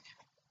really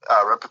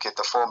replicate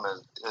the form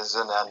is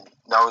in, and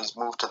now he's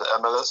moved to the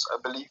MLS, I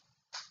believe.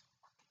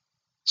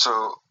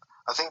 So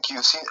I think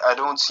I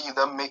don't see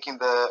them making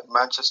the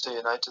Manchester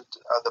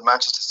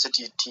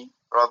City team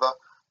rather,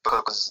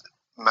 because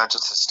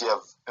Manchester City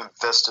have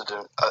invested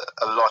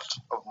a lot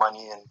of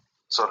money in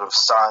sort of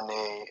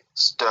Sane,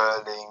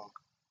 Sterling,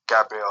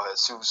 Gabriel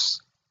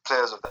Jesus,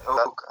 players of the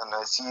ilk, and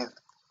I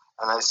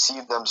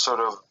see them sort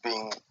of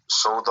being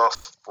sold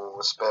off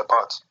for spare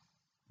parts.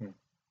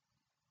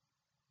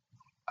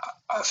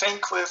 I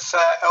think with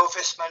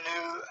Elvis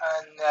Manu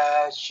and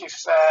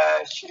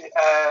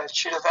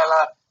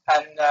Chilivella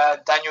and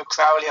Daniel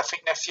Crowley, I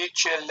think their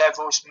future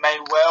levels may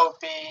well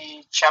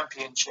be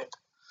Championship.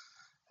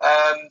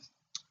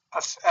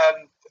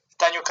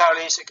 Daniel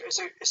Crowley is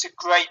a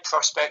great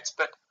prospect,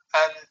 but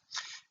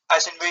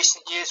as in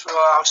recent years with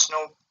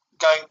Arsenal,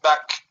 going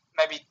back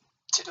maybe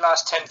to the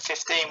last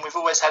 10-15, we've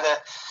always had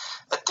a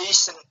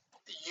decent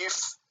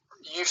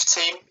youth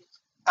team,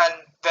 and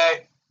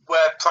there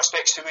were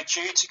prospects who were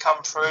due to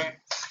come through.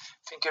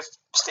 Think of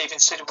Stephen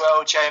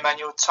Sidwell, J.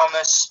 Emmanuel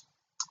Thomas,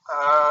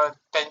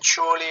 Ben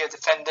Chorley, a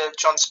defender,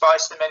 John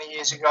Spicer many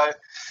years ago,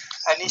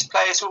 and these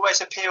players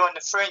always appear on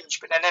the fringe,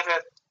 but they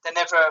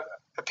never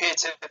appear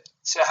to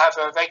have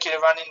a regular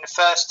run in the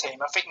first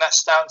team. I think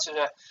that's down to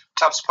the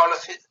club's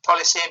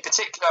policy. In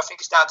particular, I think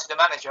it's down to the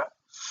manager,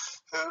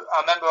 who I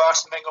remember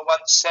Arsene Wenger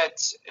once said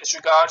as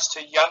regards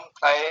to young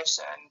players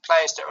and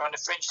players that are on the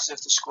fringes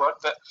of the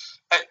squad, but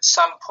at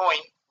some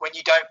point when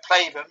you don't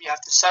play them, you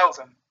have to sell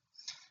them.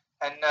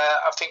 And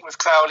I think with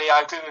Crowley,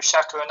 I agree with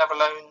Shaka, another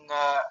loan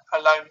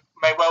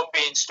may well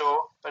be in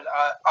store. But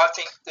I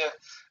think the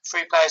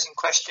three players in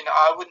question,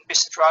 I wouldn't be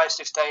surprised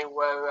if they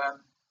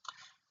were,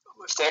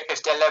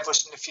 if their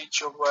levels in the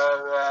future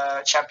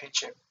were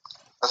Championship.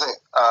 I think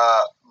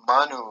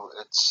Manu,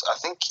 I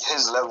think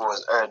his level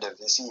was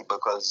Eredivisie,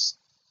 because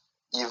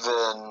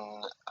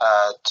even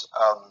at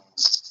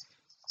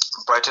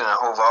Brighton and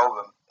Hove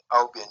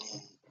Albion, he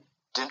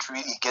didn't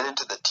really get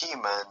into the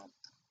team, and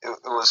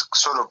it was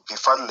sort of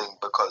befuddling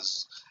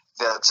because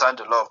they had signed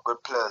a lot of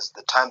good players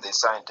the time they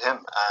signed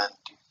him, and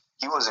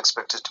he was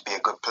expected to be a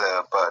good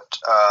player, but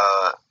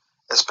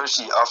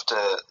especially after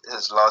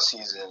his last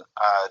season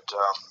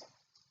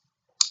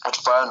at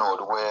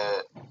Feyenoord,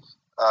 where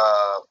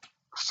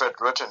Fred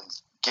Rutten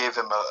gave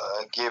him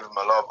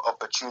a lot of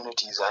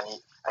opportunities,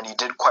 and he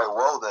did quite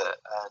well there,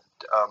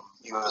 and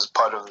he was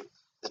part of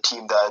the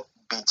team that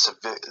beat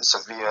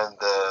Sevilla in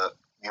the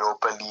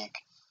Europa League.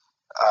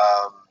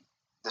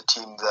 The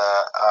team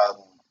that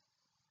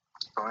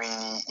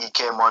he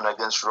came on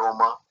against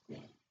Roma,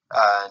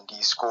 and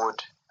he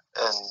scored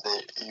in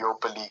the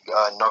Europa League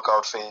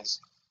knockout phase.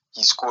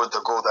 He scored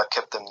the goal that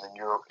kept them in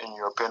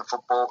European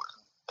football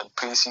in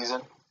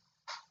pre-season,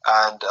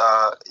 and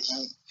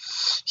he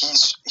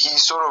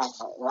sort of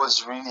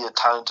was really a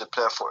talented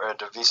player for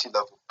Eredivisie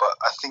level. But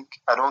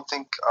I don't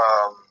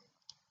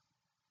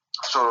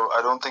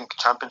think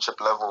Championship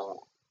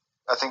level.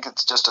 I think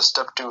it's just a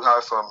step too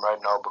high for him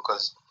right now,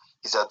 because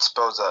he's at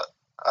spells that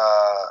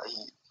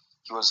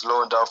he was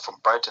loaned out from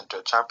Brighton to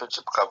a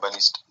Championship club, and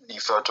he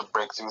failed to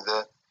break through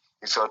there.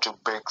 He failed to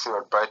break through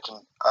at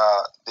Brighton.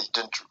 They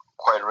didn't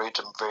quite rate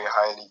him very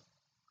highly.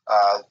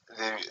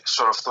 They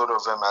sort of thought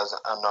of him as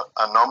an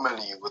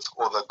anomaly with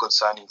all the good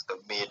signings they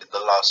made in the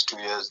last 2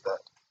 years,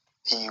 that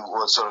he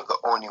was sort of the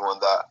only one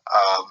that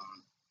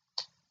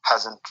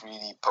hasn't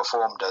really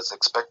performed as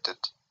expected.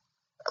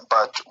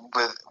 But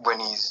when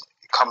he's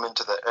come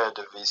into the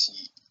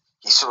Eredivisie,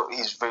 he's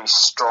very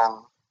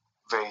strong,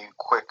 very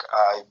quick.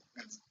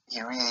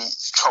 He really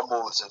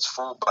troubles his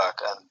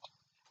fullback, and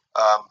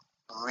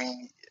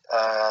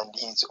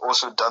he's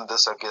also done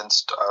this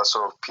against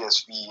sort of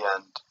PSV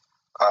and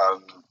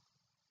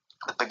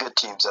the bigger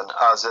teams and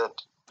AZ,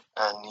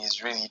 and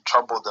he's really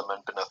troubled them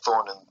and been a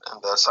thorn in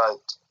their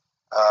side.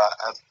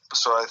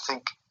 So I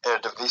think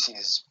Eredivisie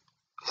is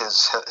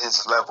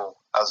his level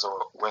as a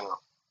winger.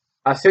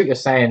 I see what you're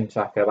saying,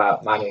 Chaka,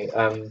 about Manu.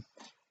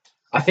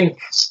 I think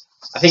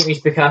we need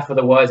to be careful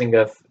with the wording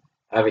of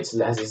its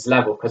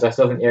level, because I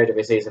still think the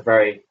Eredivisie is a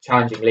very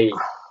challenging league.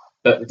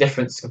 But the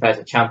difference compared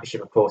to the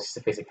Championship, of course, is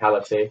the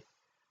physicality.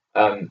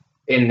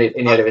 In the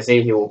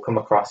Eredivisie, he will come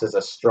across as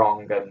a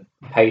strong and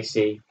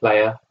pacey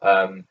player,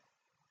 and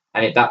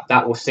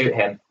that will suit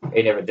him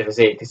in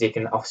Eredivisie because he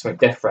can offer something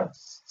different.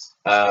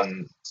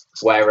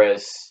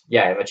 Whereas,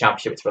 in the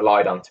Championship, it's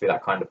relied on to be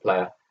that kind of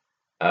player.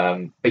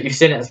 But you've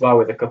seen it as well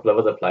with a couple of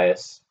other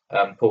players.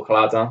 Paul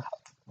Claudin,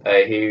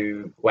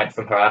 who went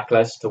from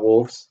Heracles to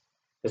Wolves,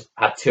 has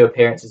had 2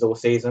 appearances all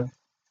season.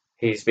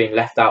 He's been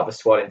left out of the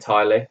squad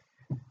entirely.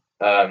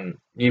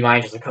 New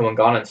managers have come and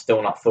gone and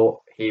still not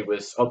thought he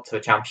was up to the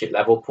Championship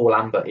level. Paul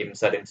Lambert even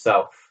said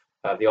himself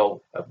the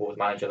old Wolves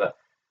manager, that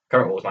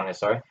current Wolves manager,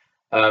 sorry,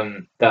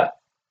 that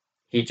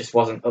he just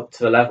wasn't up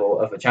to the level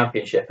of a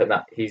Championship, and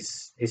that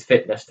his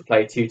fitness to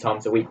play 2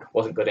 times a week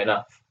wasn't good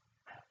enough.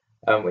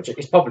 Which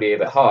is probably a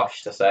bit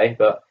harsh to say,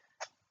 but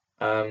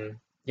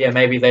yeah,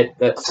 maybe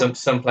that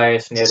some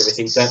players from the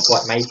Eredivisie don't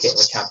quite make it in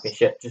the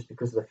Championship just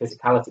because of the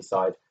physicality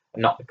side,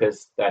 and not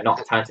because they're not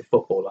a talented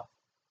footballer.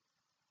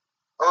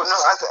 Oh no,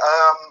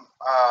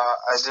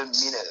 I didn't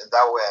mean it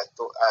that way.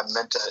 I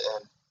meant it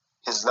in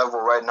his level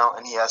right now,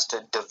 and he has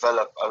to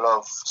develop a lot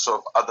of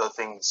sort of other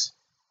things,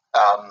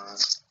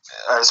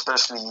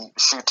 especially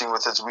shooting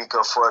with his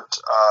weaker foot,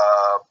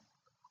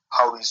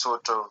 how he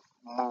sort of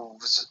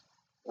moves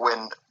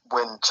when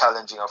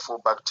challenging a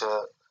fullback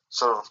to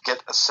sort of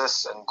get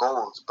assists and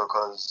goals,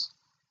 because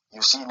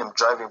you've seen him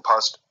driving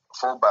past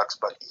fullbacks,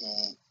 but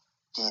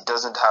he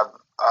doesn't have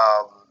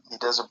he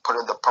doesn't put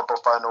in the proper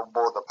final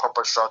ball, the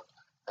proper shot,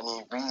 and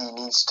he really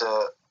needs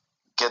to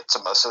get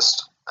some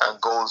assists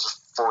and goals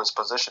for his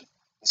position.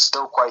 He's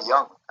still quite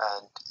young,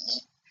 and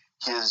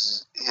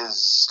his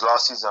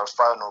last season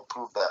final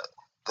proved that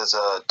there's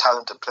a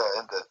talented player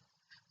in there.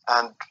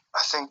 And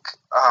I think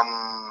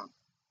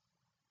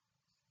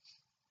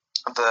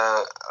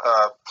the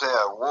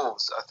player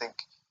Wolves, I think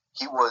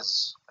he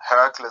was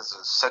Heracles'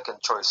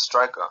 second choice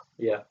striker.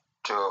 Yeah.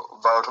 To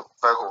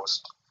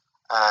Weghorst,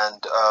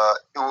 and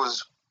it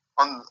was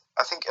on.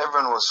 I think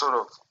everyone was sort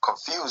of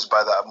confused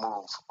by that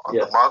move on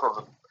the mark of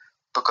him,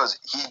 because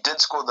he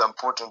did score the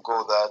important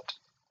goal that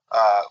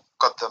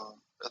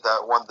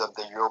won them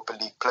the Europa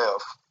League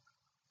playoff,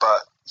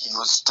 but he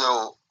was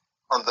still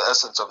on the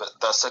essence of it,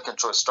 that second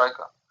choice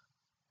striker.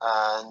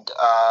 And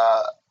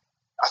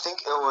I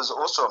think it was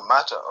also a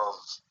matter of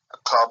a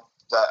club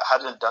that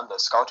hadn't done the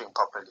scouting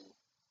properly,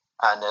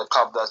 and a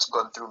club that's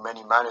gone through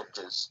many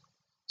managers.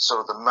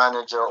 So the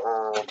manager,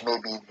 or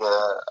maybe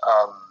the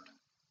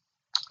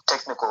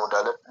technical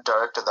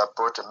director that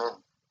brought him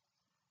in,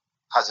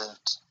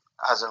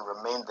 hasn't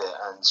remained there,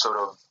 and sort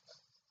of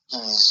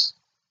he's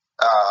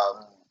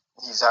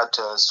had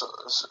to,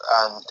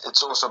 and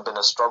it's also been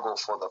a struggle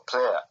for the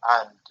player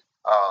and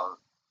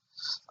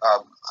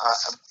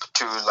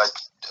to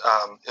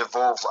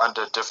evolve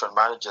under different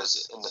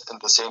managers in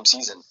the same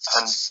season,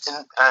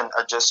 and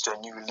adjust to a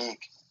new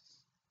league.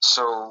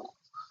 So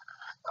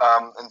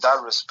in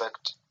that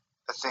respect,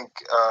 I think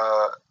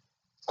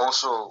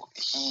also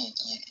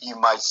you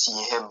might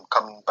see him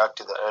coming back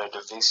to the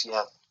Eredivisie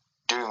and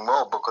doing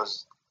well,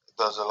 because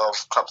there's a lot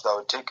of clubs that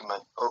would take him,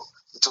 and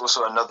it's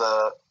also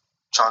another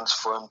chance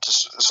for him to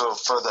sort of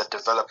further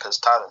develop his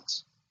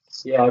talents.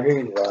 Yeah, I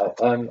agree with that.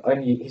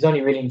 He's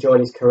only really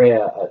enjoyed his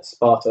career at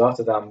Sparta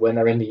Rotterdam when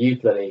they're in the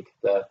Jupiler League,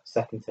 the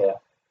second tier,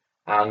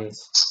 and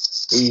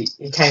he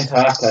came to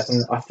Heracles,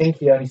 and I think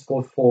he only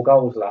scored 4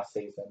 goals last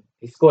season.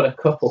 He scored a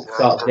couple at the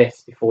start of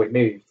this before he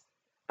moved,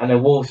 and the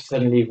Wolves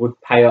suddenly would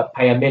pay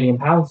 £1 million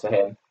for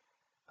him.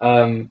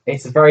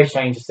 It's a very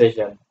strange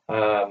decision.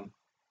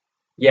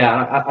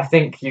 I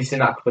think you've seen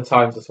that a couple of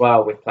times as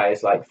well with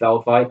players like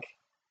Veldwijk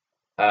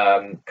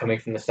coming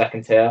from the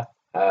second tier.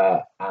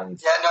 And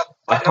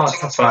I can't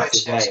pronounce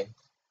his name.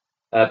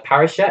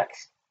 Parashek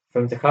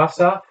from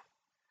Jakarta.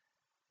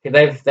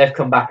 They've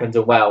come back and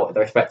done well at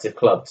their respective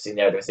clubs in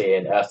the Eredivisie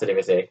and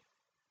Eredivisie.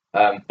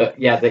 But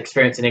yeah, the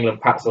experience in England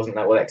perhaps wasn't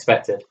that what they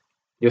expected.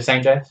 You were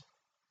saying, James?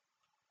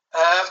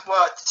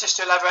 Well, just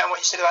to elaborate on what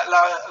you said about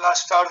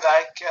Lars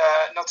Veldwijk,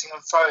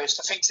 Nottingham Forest,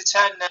 I think to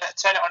turn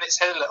it on its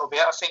head a little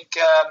bit, I think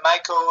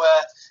Michael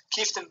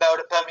Kieftenbeld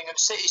at Birmingham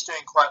City is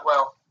doing quite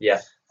well.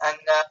 Yeah. And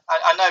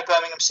I know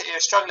Birmingham City are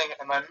struggling at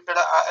the moment, but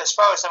as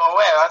far as I'm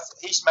aware,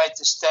 he's made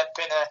the step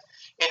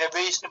in a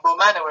reasonable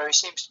manner where he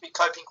seems to be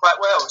coping quite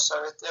well. So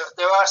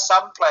there are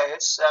some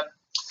players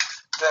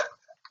that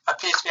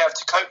appear to be able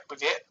to cope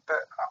with it,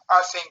 but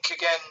I think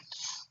again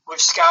with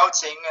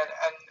scouting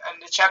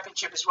and the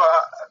Championship as well,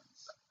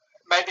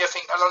 maybe I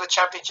think a lot of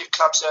Championship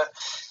clubs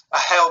are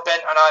hell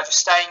bent on either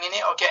staying in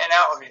it or getting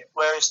out of it.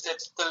 Whereas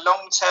the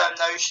long term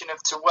notion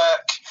of to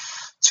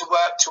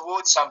work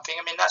towards something.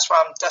 I mean, that's why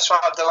I'm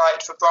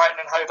delighted for Brighton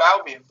and Hove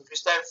Albion,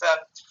 because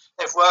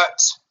they've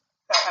worked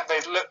and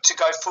they've looked to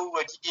go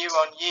forward year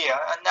on year,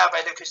 and now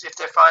they look as if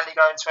they're finally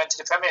going to enter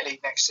the Premier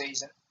League next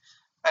season.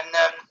 And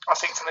I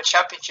think from a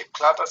Championship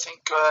club, I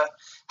think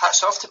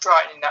hats off to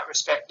Brighton in that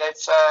respect.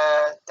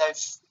 They've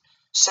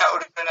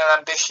settled on an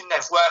ambition.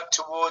 They've worked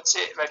towards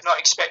it. They've not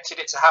expected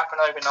it to happen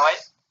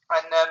overnight,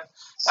 and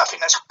I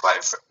think that's quite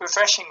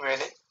refreshing,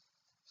 really.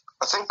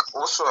 I think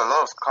also a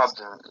lot of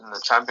clubs in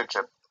the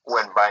Championship,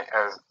 when buying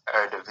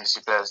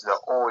Eredivisie players, they're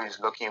always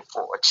looking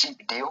for a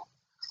cheap deal.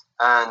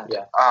 And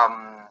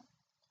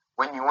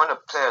when you want a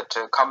player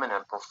to come in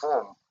and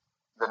perform,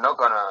 they're not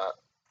going to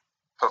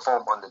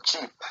perform on the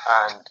cheap.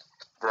 And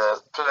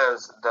the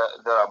players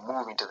that are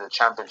moving to the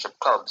Championship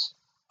clubs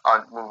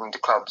aren't moving to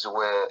clubs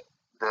where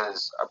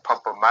there's a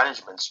proper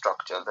management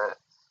structure there.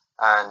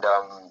 And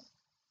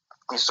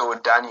we saw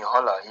Danny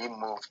Holler, he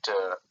moved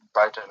to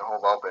Brighton and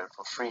Hove Albion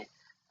for free.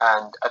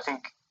 And I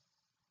think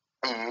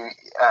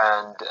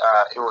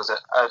it was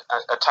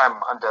a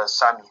time under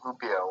Sami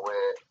Hyypiä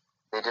where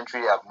they didn't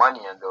really have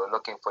money, and they were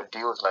looking for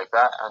deals like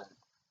that. And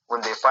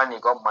when they finally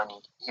got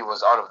money, he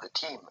was out of the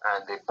team,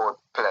 and they bought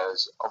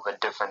players of a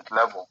different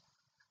level.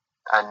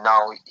 And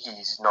now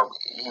he's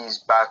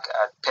back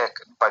at Peck,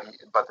 but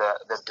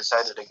they've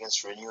decided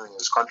against renewing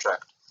his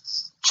contract.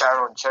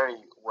 Sharon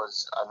Cherry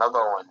was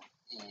another one.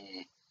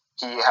 He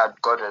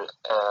had got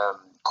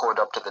called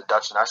up to the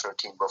Dutch national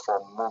team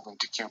before moving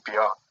to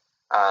QPR,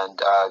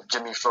 and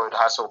Jimmy Floyd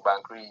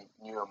Hasselbank really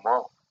knew him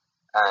well,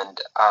 and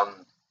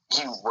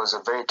he was a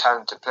very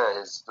talented player.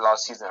 His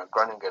last season at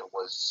Groningen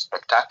was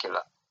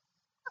spectacular,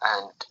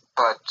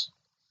 but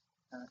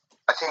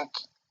I think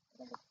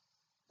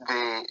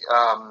they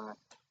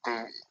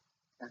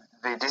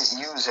didn't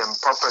use him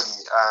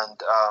properly,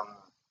 and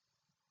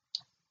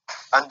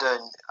under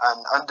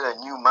a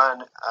new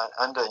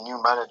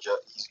manager,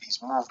 he's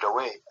moved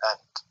away, and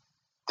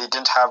they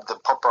didn't have the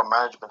proper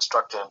management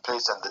structure in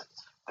place, and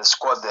the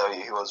squad that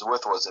he was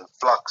with was in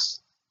flux,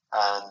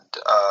 and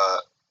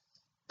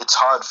it's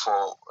hard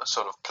for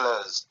sort of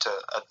players to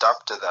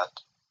adapt to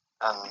that.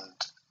 And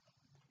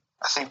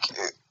I think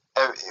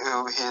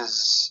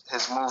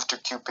his move to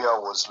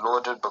QPR was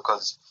lauded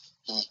because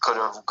he could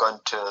have gone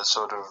to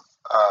sort of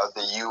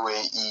the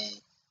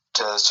UAE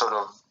to sort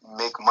of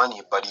make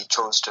money, but he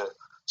chose to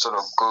sort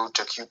of go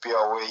to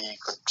QPR where he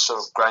could sort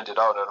of grind it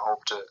out and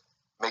hope to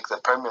make the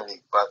Premier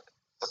League. But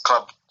the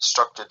club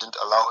structure didn't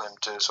allow him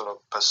to sort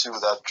of pursue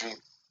that dream.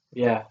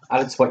 Yeah,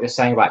 added to what you're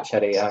saying about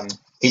Cherry,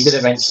 he did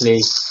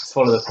eventually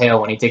swallow the pill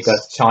when he did go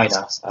to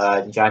China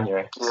in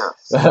January.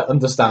 Yeah.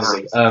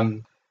 Understandably.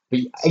 But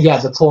yeah,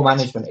 the poor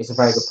management is a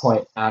very good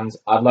point, and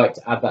I'd like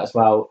to add that as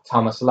well.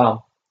 Thomas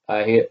Lum,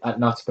 who at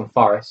Nottingham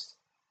Forest,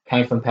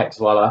 came from Pek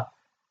Zwolle,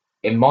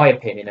 in my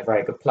opinion, a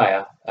very good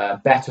player.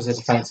 Better as a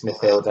defensive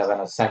midfielder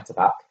than as a centre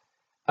back.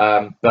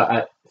 But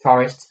at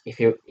Forest,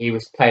 he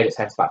was played at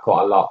centre back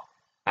quite a lot,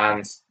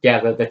 and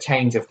yeah, the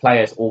change of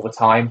players all the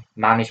time,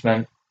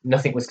 management,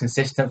 nothing was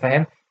consistent for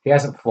him. He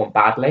hasn't performed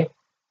badly,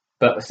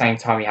 but at the same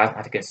time, he hasn't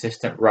had a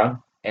consistent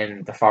run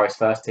in the Forest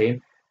first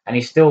team, and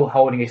he's still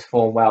holding his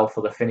form well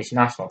for the Finnish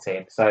national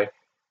team. So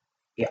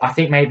yeah, I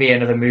think maybe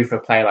another move for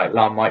a player like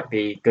Lum might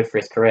be good for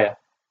his career.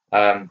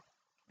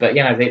 But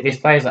you know, these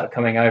players that are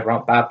coming over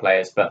aren't bad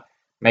players, but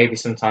maybe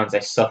sometimes they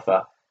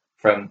suffer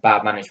from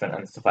bad management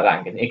and stuff like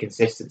that and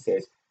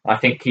inconsistencies. And I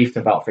think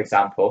Kieftenbelt, for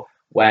example,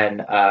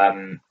 when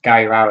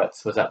Gary Rowett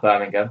was at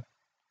Birmingham,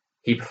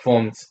 he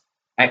performed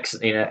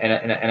excellently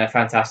in a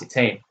fantastic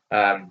team.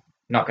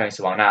 Not going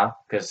so well now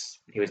because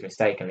he was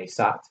mistakenly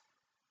sacked.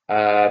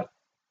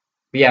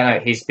 But yeah, no,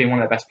 he's been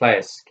one of the best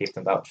players,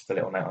 Kieftenbelt. Just a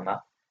little note on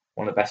that.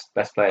 One of the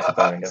best players at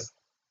Birmingham.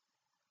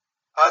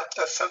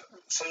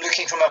 From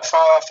looking from afar,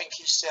 I think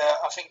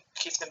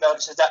Kieftenbelt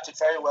has adapted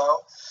very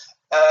well.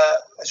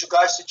 As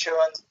regards to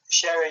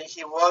Cherry,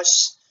 he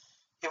was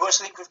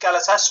linked with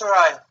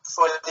Galatasaray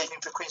before leaving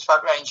for Queen's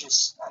Park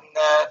Rangers, and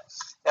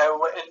there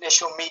were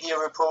initial media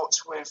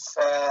reports with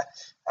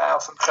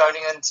from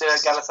Groningen to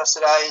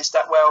Galatasaray. Is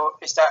that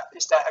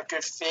a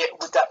good fit?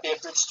 Would that be a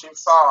bridge too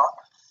far?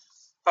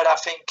 But I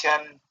think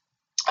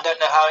I don't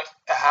know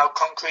how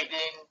concrete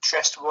the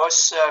interest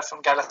was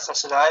from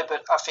Galatasaray,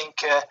 but I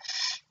think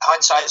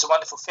hindsight is a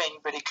wonderful thing.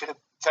 But he could have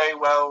very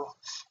well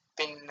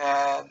been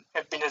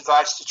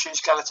advised to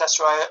choose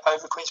Galatasaray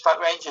over Queen's Park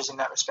Rangers in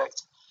that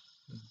respect.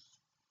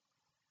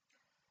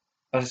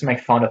 I'll just make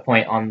a final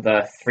point on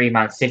the 3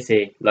 Man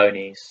City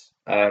loanees.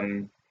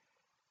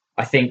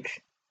 I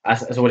think,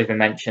 as already been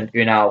mentioned,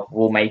 Unal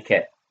will make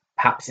it,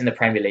 perhaps in the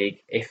Premier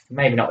League, if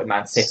maybe not with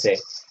Man City.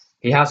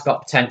 He has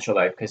got potential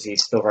though, because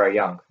he's still very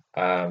young.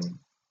 And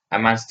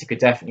Man City could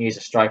definitely use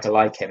a striker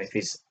like him if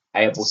he's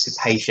able to be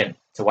patient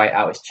to wait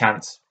out his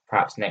chance,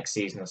 perhaps next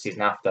season or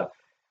season after.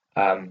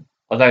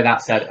 Although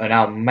that said,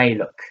 Unal may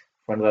look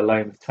for another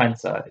loan with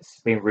Twente. It's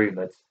been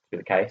rumoured to be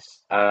the case.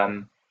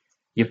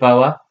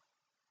 Yeboah.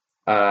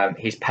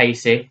 He's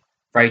pacey,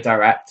 very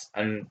direct,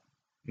 and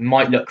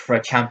might look for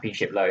a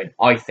championship loan.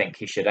 I think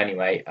he should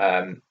anyway.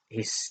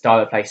 His style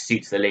of play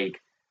suits the league,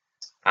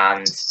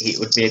 and it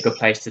would be a good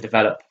place to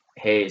develop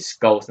his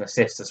goals and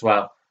assists as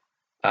well.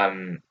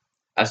 And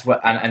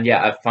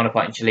yeah, a final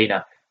point in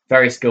Chiellini,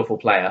 very skillful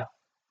player.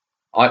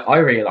 I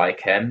really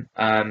like him,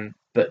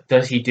 but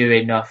does he do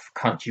enough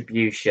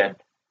contribution?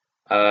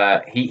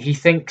 He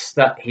thinks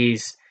that he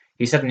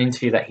said in an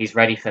interview that he's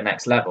ready for the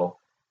next level.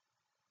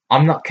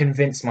 I'm not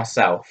convinced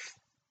myself.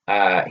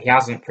 He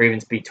hasn't proven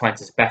to be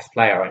Twente's best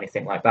player or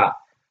anything like that.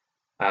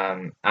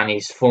 And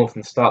his form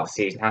from the start of the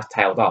season has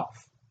tailed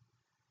off.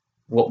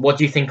 What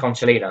do you think on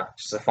Chiellini?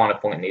 Just a final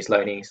point in these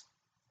loanees.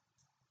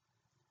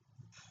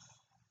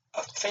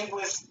 I think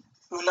with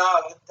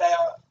Unal, they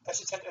are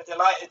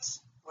delighted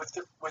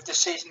with the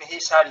season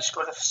he's had. He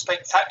scored a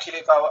spectacular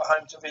goal at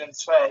home to Willem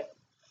II.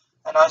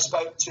 And I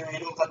spoke to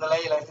Jeroen van der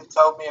Leyden, who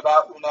told me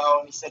about Unal,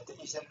 and he said that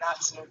he's an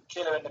absolute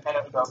killer in the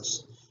penalty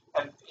box.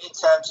 And in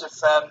terms of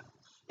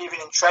even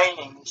in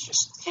training, it's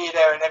just here,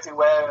 there, and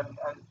everywhere, and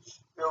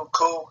real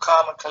cool,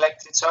 calm, and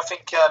collected. So I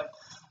think,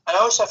 and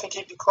also I think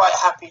he'd be quite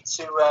happy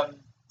to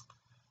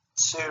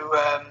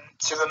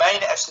to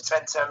remain at FC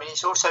Twente. I mean,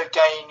 he's also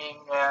gaining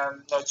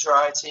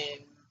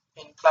notoriety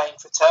in playing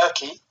for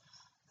Turkey,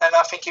 and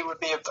I think he would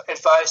be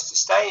advised to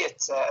stay at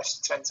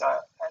FC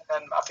Twente.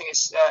 And I think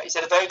he's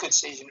had a very good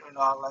season,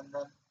 Unal, and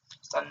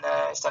he's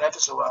done ever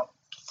so well.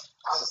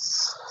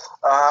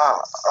 I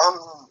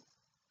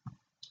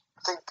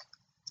think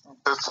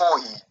before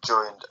he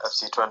joined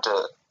FC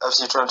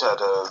Twente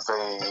had a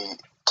very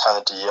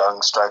talented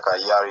young striker,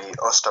 Jari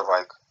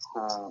Oosterwijk,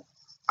 who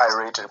I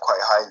rated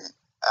quite highly,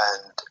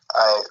 and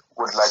I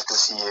would like to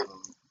see him.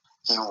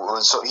 He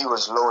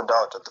was loaned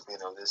out at the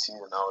beginning of this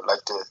season. I would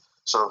like to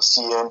sort of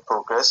see him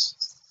progress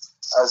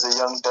as a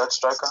young Dutch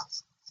striker,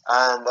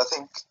 and I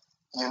think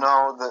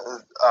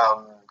the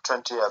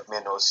Twente have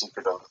made no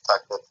secret of the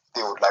fact that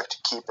they would like to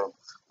keep him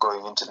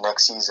going into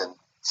next season.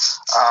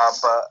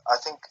 But I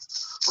think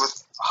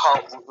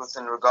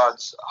in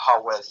regards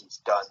how well he's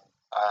done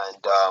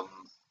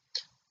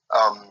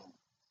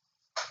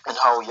and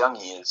how young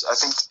he is, I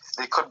think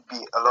there could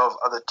be a lot of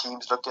other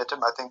teams look at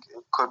him. I think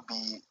it could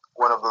be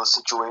one of those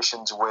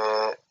situations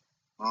where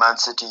Man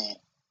City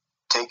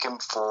take him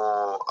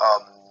for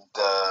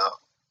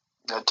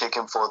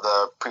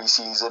the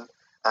preseason,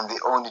 and they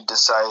only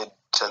decide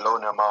to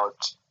loan him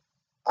out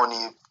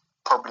only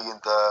probably in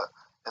the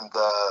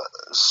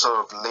sort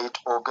of late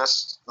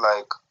August,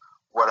 like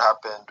what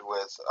happened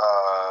with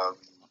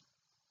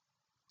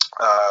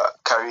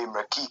Karim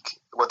Rakik,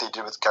 what they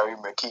did with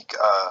Karim Rakik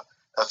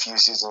a few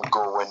seasons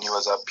ago when he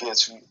was at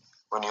PSV,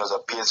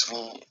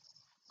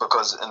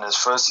 because in his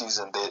first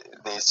season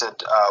they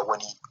said when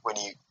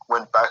he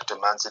went back to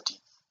Man City,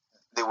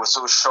 they were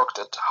so shocked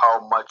at how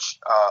much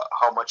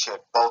he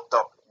had bulked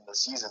up in the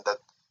season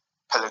that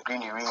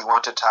Pellegrini really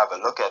wanted to have a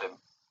look at him.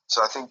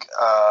 So I think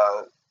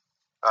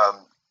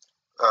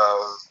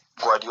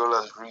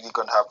Guardiola is really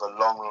going to have a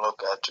long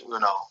look at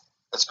Unal,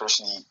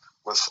 especially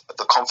with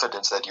the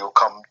confidence that he'll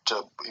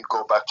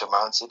go back to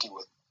Man City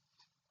with.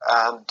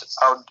 And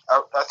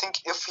I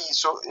think if he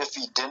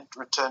didn't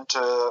return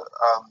to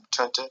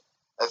Twente,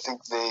 I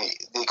think they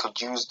could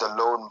use the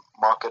loan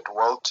market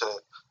well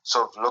to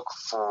sort of look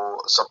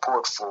for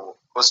support for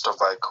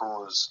Oosterwijk,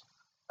 who's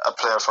a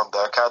player from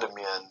the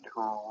academy and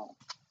who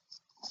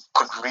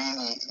could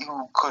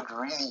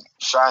really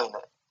shine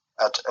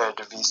at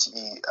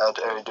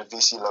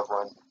Eredivisie level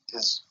and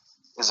is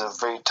a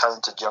very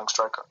talented young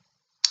striker.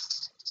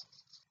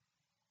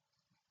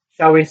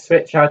 Shall we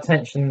switch our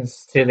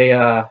attentions to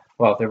the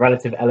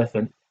relative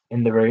elephant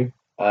in the room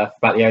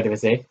about the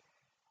Eredivisie?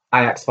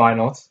 Ajax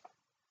Feyenoord.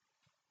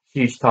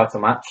 Huge title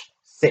match.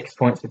 6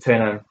 points between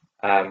them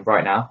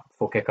right now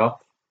before kickoff.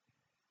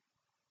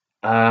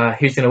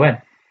 Who's going to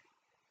win?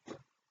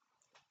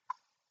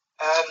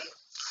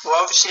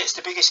 Well, obviously it's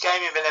the biggest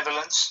game in the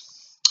Netherlands,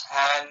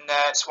 and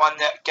it's one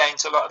that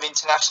gains a lot of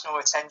international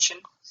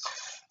attention.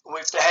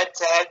 With the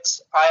head-to-head,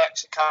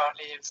 Ajax are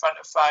currently in front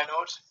of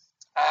Feyenoord,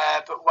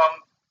 but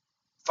one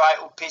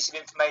vital piece of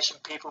information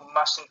people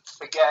mustn't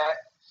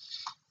forget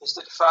is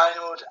that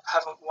Feyenoord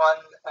haven't won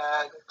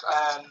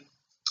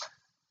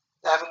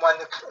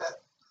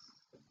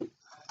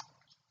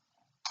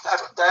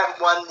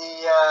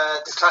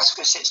the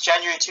Classico since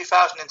January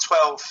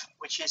 2012,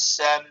 which is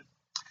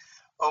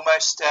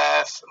almost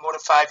more than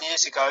 5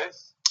 years ago.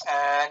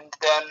 And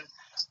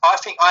I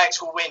think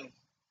Ajax will win.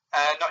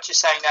 Not just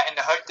saying that in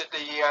the hope that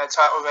the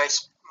title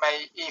race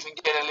may even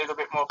get a little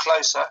bit more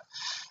closer.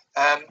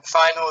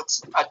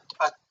 Feyenoord,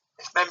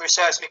 if memory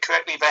serves me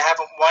correctly, they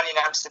haven't won in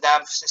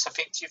Amsterdam since I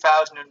think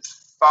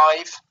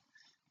 2005,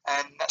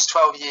 and that's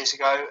 12 years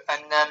ago.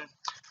 And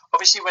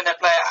obviously when they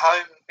play at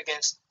home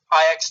against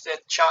Ajax, their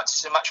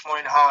chances are much more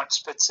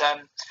enhanced. But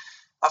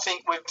I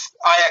think with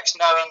Ajax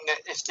knowing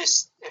that if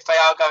they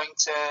are going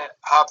to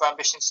harbour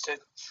ambitions to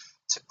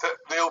put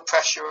real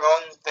pressure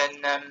on,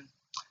 then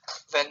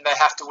they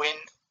have to win.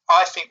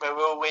 I think they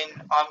will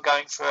win. I'm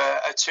going for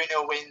a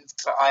 2-0 win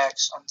for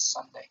Ajax on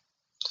Sunday.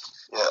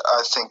 Yeah,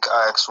 I think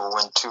Ajax will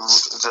win too.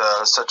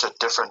 They're such a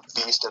different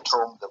beast at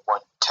home. They've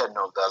won 10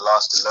 of their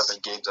last 11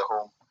 games at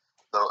home.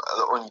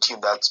 The only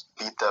team that's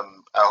beat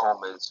them at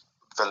home is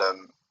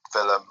Willem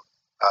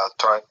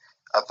Toy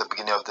at the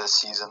beginning of this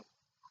season.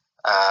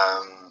 I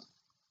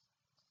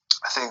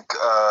think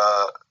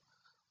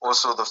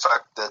also the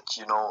fact that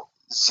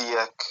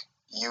Ziyech,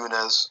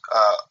 Younes,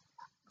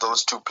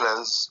 those two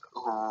players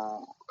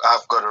who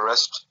have got a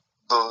rest,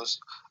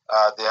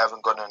 they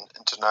haven't got an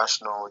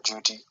international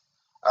duty,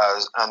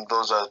 and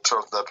those are two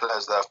of the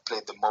players that have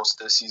played the most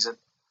this season.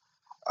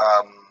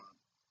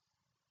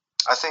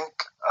 I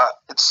think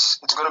it's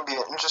going to be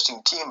an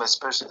interesting team,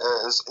 especially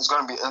it's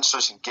going to be an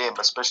interesting game,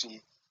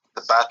 especially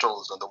the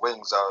battles on the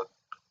wings. I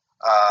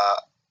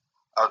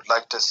would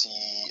like to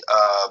see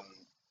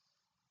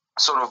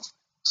sort of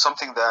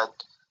something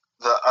that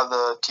the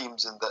other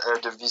teams in the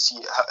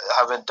Eredivisie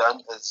haven't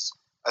done. Is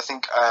I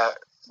think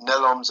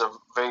Nelom's a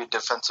very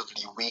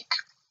defensively weak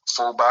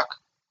fullback,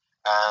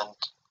 and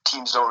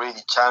teams don't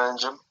really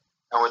challenge him.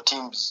 And when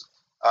teams,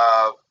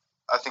 I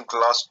think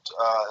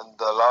in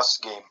the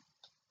last game,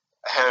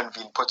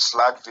 Herenveen put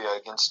Sladvia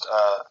against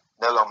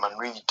Nelom and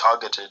really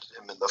targeted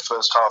him in the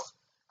first half,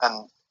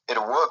 and it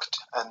worked.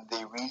 And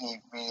they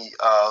really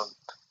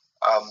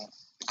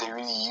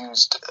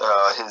used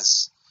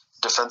his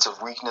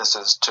defensive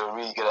weaknesses to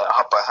really get an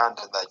upper hand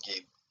in that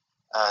game.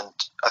 And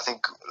I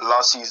think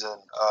last season,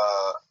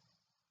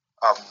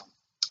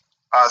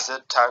 AZ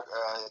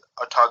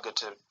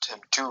targeted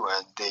him too,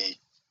 and they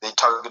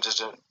targeted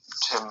him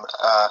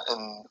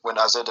when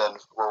AZ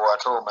were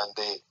at home, and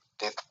they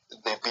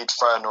beat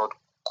Feyenoord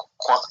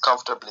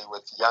comfortably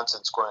with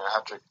Janssen scoring a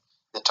hat-trick.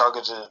 They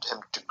targeted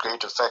him to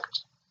great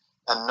effect,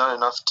 and not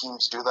enough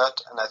teams do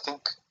that. And I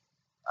think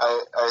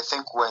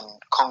when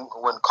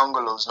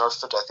Congolo is not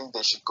fit, I think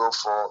they should go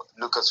for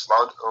Lucas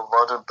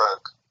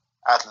Vardenberg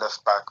at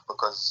left back,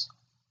 because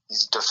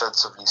he's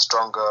defensively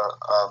stronger,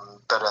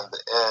 better in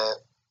the air,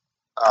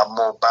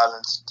 more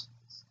balanced,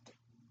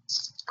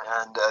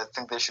 and I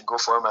think they should go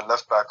for him at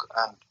left back.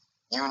 And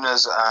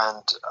Younes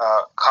and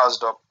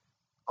Karsdorp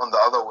on the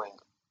other wing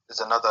is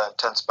another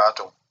intense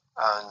battle,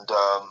 and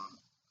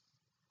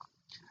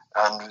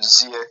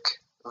Ziyech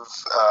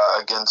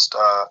against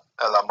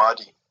El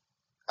Amadi,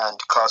 and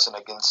Klaassen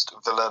against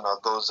Villena.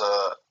 Those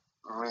are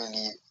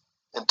really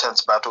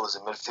intense battles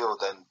in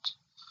midfield, and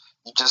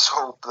you just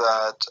hope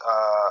that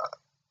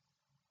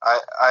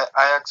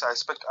I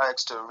expect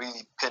Ajax to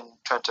really pin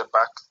Twente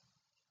back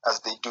as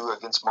they do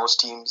against most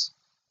teams.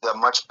 They're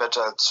much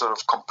better at sort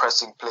of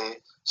compressing play,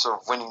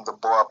 sort of winning the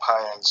ball up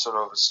high and sort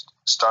of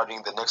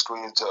starting the next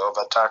wave of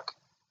attack.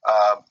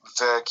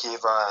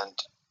 Verkeva and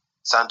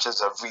Sanchez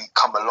have really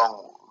come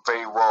along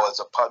very well as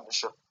a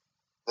partnership.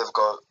 They've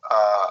got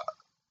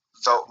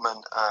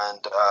Veltman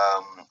and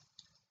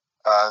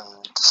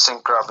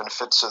Sinkgraven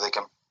fit, so they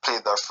can play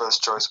their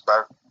first choice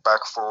back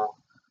four.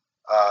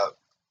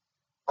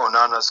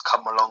 Onana's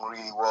come along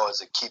really well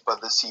as a keeper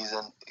this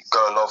season. He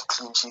got a lot of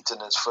clean sheets in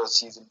his first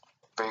season.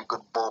 Very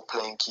good ball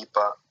playing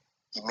keeper.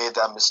 He made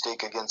that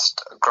mistake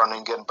against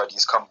Groningen, but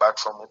he's come back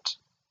from it.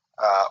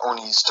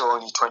 He's still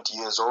only 20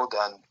 years old,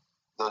 and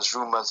there's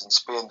rumors in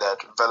Spain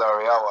that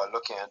Villarreal are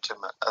looking at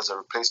him as a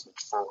replacement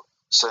for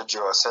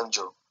Sergio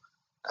Asenjo.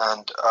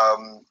 And I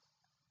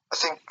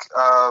think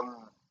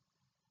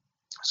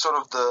sort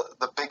of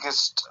the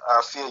biggest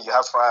fear you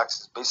have for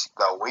Ajax is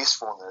basically their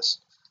wastefulness,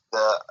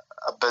 the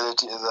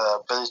ability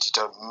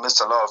to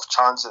miss a lot of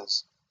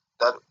chances.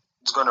 That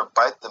it's going to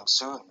bite them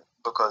soon,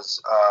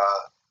 because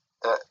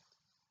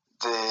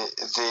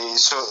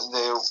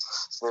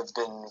they've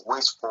been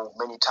wasteful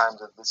many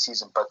times this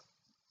season, but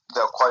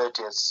their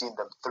quality has seen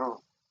them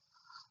through.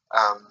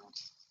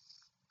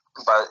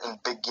 But in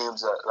big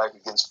games like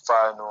against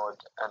Feyenoord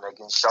and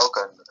against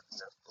Schalke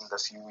in the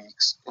few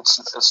weeks,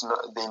 it's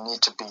not, they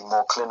need to be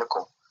more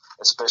clinical,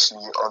 especially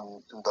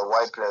on the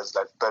wide players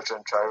like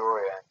Bertrand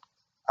Traore and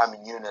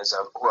Amin Younes,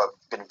 who have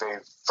been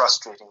very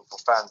frustrating for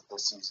fans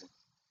this season.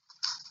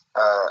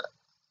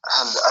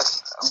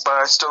 But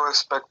I still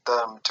expect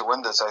them to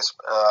win this.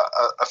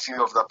 A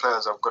few of the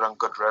players have gotten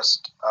good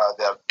rest.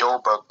 They have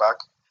Dolberg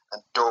back,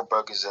 and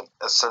Dolberg is an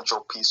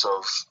essential piece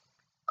of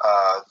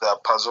their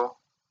puzzle,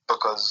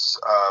 because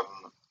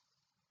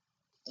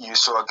you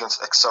saw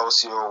against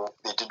Excelsior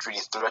they didn't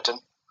really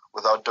threaten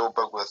without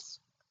Dolberg, with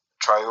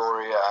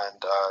Traore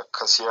and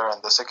Cassier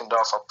in the second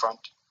half up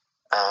front.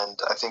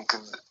 And I think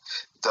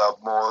the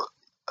more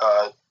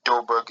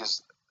Dolberg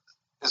is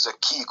a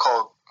key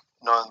cog,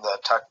 not in the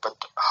attack,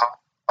 but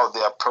how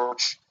they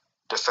approach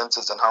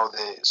defenses and how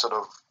they sort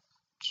of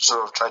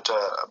try to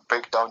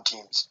break down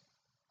teams.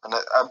 And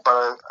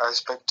I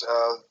expect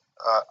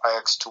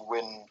Ajax to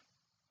win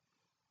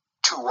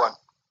 2-1.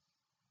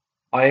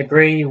 I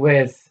agree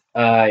with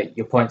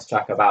your points,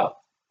 Jack, about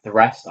the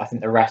rest. I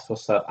think the rest will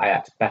serve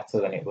Ajax better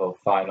than it will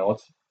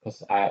Feyenoord,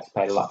 because Ajax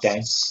played a lot of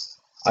games.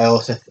 I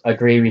also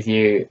agree with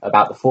you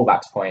about the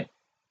fullbacks point,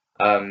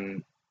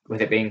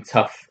 with it being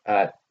tough.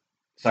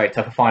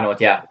 Tougher Feyenoord,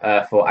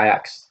 for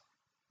Ajax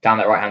down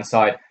that right hand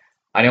side.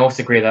 And I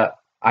also agree that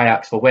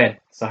Ajax will win.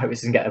 So I hope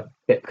this doesn't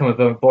become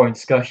a boring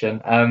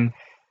discussion.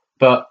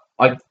 But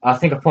I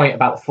think a point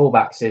about the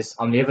fullbacks is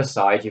on the other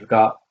side you've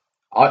got.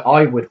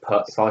 I would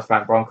put, if I was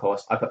Van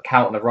Bronckhorst, I'd put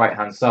Kuyt on the right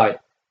hand side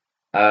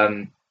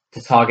to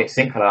target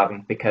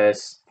Sinkgraven,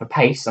 because for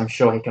pace I'm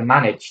sure he can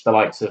manage the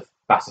likes of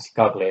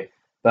Bassisoglu,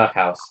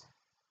 Berghuis,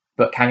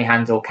 but can he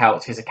handle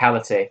Kuyt's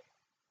physicality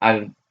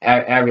and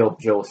aerial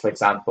duels, for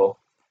example?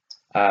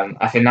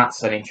 I think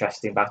that's an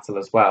interesting battle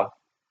as well.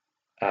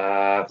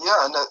 And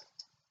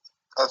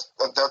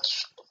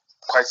that's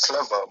quite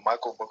clever,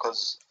 Michael,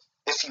 because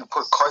if you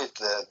put Kuyt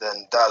there,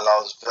 then that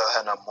allows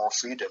Verheyen more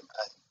freedom,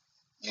 and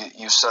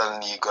you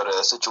suddenly got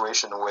a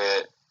situation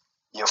where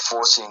you're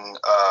forcing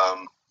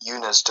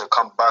Younes to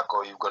come back,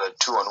 or you've got a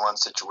 2-on-1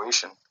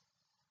 situation.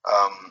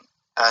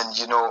 And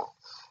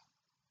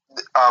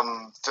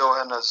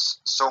Verheyen is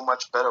so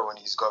much better when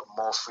he's got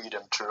more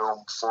freedom to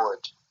roam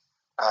forward,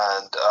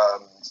 and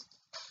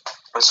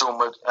so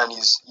much, and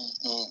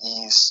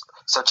he's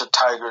such a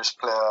tigerish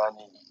player, and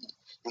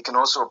he can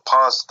also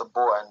pass the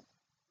ball and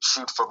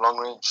shoot from long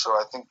range. So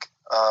I think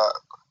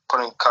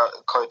putting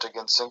Kuyt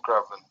against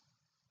Sinkgraven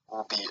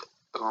will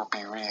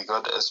be really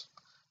good.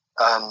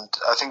 And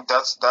I think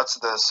that's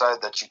the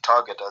side that you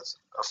target as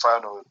a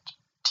final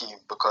team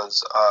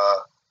because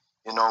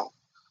you know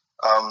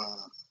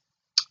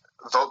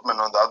Veltman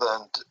on the other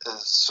end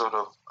is sort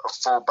of a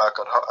fullback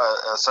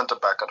a centre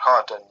back at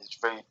heart, and he's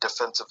very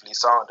defensively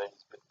sound, and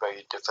he's been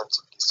very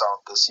defensively sound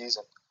this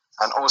season.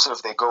 And also,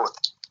 if they go with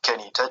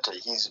Kenny Tete,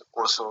 he's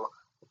also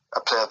a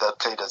player that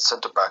played at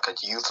centre back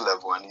at youth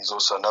level, and he's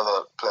also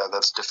another player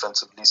that's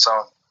defensively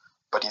sound.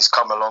 But he's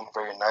come along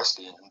very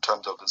nicely in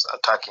terms of his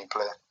attacking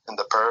play in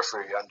the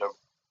periphery under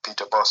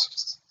Peter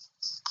Bosz.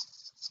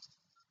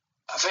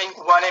 I think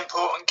one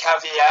important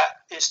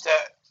caveat is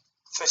that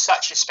for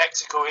such a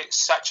spectacle,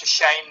 it's such a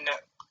shame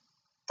that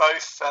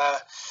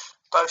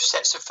both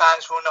sets of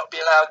fans will not be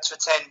allowed to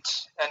attend.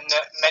 And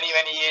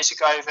many years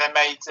ago, they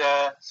made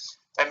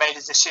a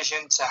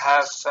decision to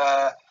have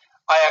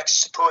Ajax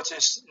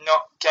supporters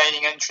not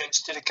gaining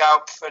entrance to the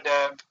Kuip for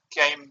the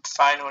game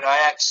final at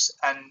Ajax,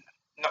 and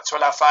not to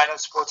allow final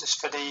supporters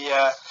for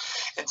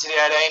into the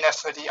arena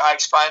for the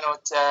Ajax final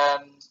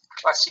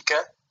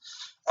Klassieker.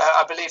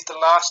 I believe the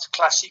last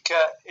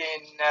Klassieker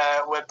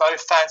where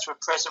both fans were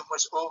present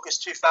was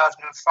August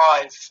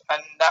 2005,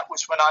 and that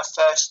was when I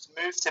first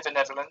moved to the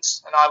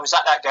Netherlands, and I was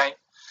at that game.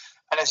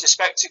 And as a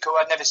spectacle,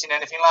 I'd never seen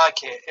anything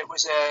like it. It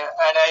was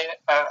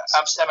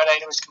Amsterdam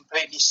Arena was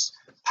completely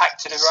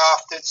packed to the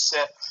rafters.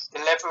 The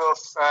level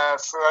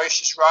of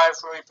ferocious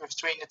rivalry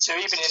between the two,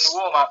 even in the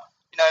warm up,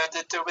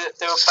 there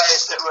were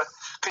players that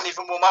couldn't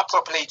even warm up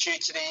properly due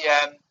to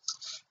the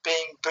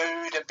being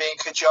booed and being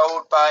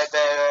cajoled by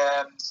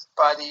the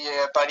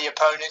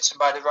opponents and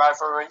by the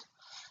rivalry.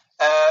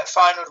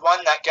 Feyenoord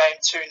won that game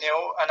 2-0,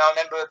 and I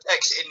remember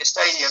exiting the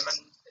stadium, and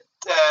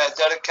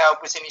Dylan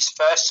Kuip was in his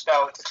first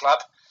spell at the club,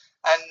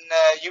 and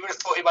you would have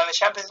thought he won the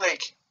Champions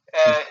League.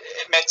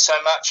 It meant so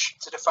much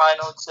to the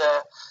Feyenoord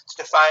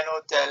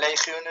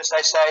Legioen, as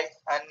they say,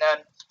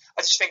 and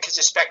I just think as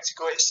a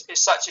spectacle,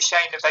 it's such a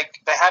shame that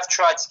they have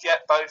tried to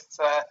get both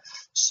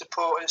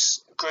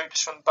supporters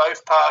groups from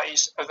both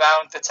parties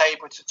around the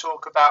table to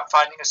talk about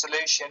finding a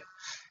solution.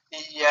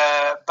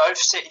 Both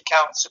city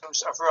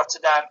councils of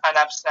Rotterdam and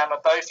Amsterdam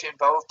are both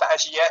involved, but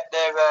as yet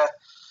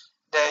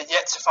they're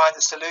yet to find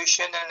a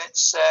solution, and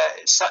it's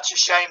such a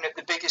shame that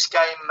the biggest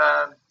game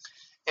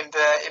in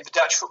the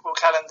Dutch football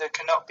calendar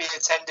cannot be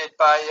attended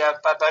by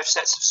both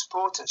sets of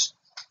supporters.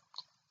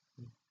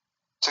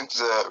 I think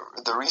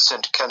the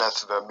recent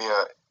Kenneth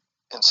Vermeer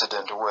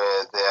incident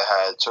where they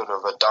had sort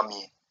of a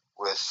dummy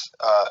with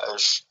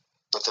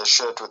a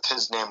shirt with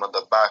his name on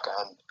the back,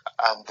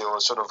 and they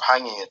were sort of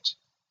hanging it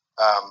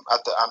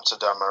at the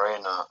Amsterdam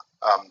Arena,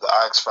 the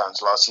Ajax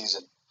fans last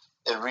season.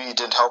 It really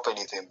didn't help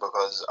anything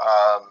because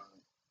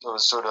it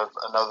was sort of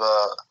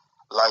another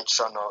light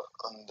shone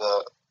on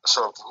the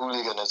sort of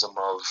hooliganism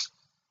of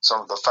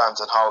some of the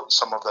fans and how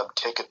some of them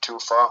take it too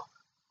far.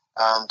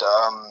 And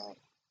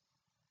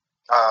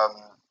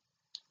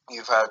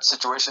you've had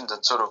situations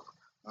and sort of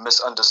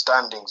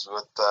misunderstandings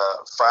with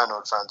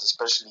Feyenoord fans,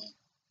 especially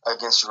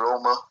against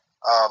Roma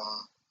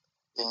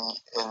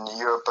in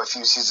Europe a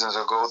few seasons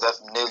ago, that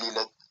nearly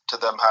led to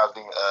them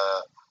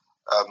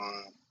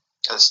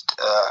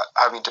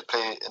having to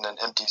play in an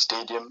empty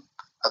stadium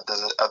at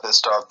the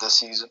start of this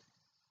season,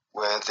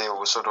 where they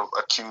were sort of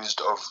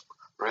accused of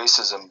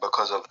racism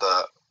because of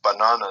the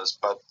bananas,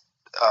 but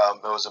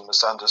it was a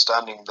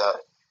misunderstanding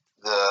that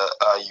the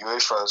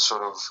UEFA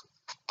sort of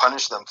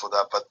punished them for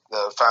that, but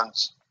the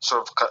fans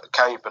sort of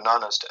carry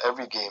bananas to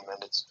every game,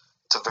 and it's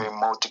a very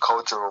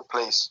multicultural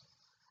place.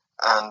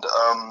 And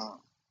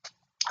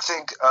I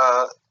think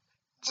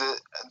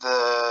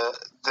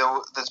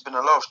there's been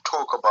a lot of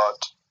talk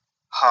about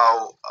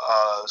how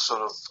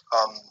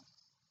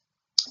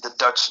the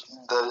Dutch,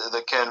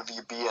 the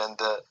KNVB and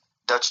the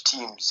Dutch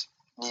teams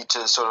need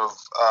to sort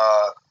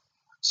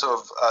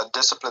of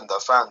discipline their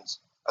fans.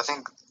 I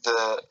think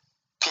the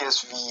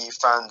PSV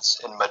fans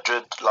in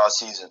Madrid last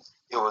season,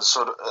 it was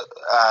sort of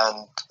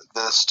and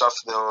the stuff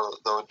they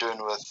were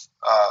doing with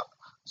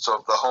sort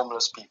of the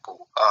homeless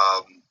people.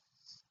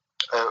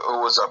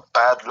 It was a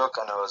bad look,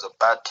 and it was a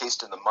bad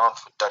taste in the mouth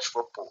for Dutch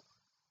football.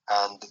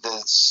 And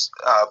this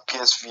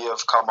PSV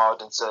have come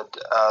out and said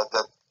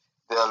that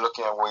they are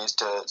looking at ways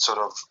to sort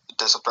of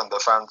discipline the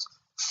fans.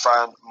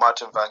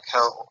 Martin van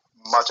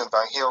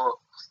Heel,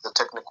 the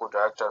technical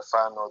director of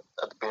Feyenoord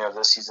at the beginning of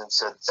the season,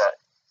 said that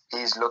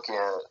he's looking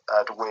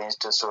at ways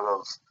to sort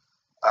of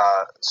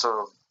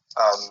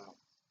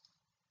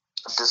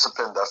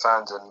discipline the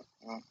fans, and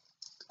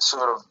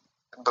sort of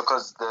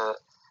because the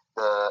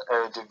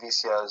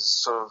Eredivisie has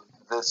sort of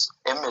this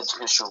image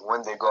issue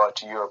when they go out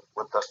to Europe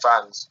with the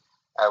fans,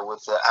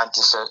 with the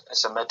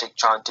anti-Semitic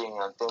chanting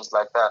and things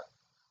like that.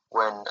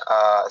 When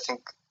I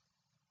think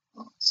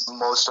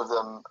most of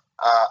them,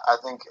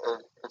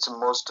 it's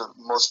most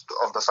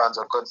of the fans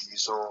are good. You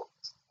saw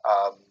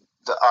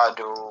the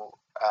Ado,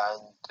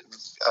 and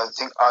I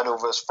think Ado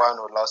versus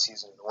Feyenoord last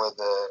season, where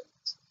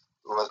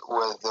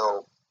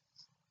they'll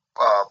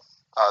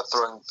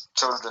throwing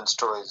children's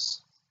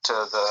toys to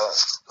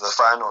the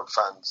Feyenoord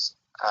fans,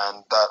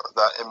 and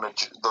that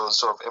image, those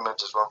sort of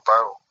images went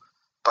viral.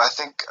 But I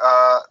think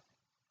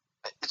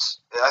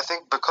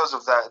because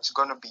of that, it's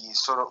going to be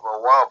sort of a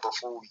while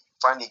before we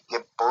finally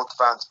get both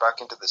fans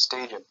back into the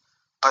stadium.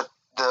 But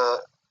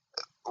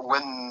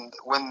when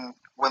the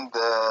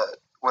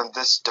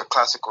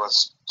Clasico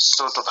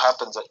sort of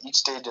happens at each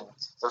stadium,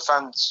 the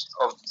fans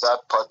of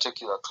that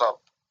particular club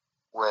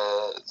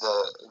where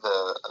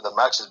the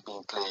match is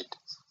being played,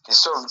 they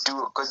sort of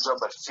do a good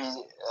job at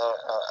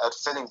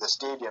filling the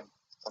stadium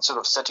and sort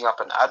of setting up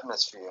an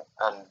atmosphere,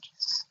 and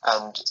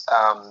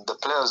the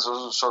players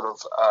also sort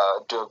of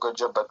do a good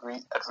job at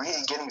really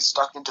getting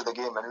stuck into the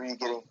game and really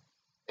getting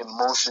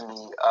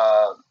emotionally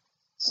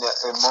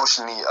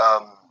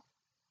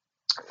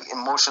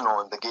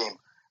emotional in the game,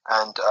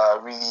 and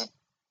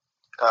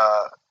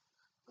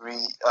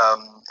really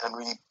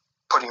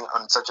putting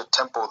on such a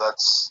tempo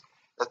that's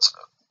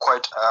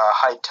quite a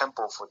high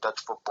tempo for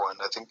Dutch football,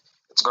 and I think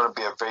it's going to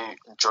be a very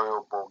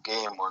enjoyable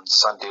game on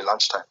Sunday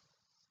lunchtime.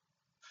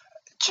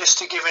 Just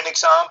to give an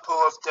example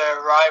of the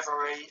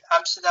rivalry,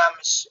 Ajax Amsterdam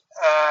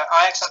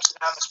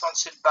is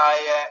sponsored by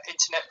an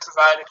internet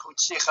provider called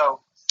Ziggo.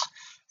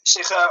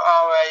 Ziggo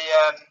are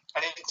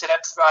an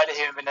internet provider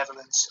here in the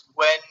Netherlands.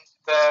 When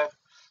the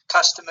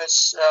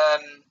customers,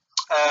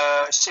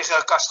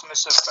 Ziggo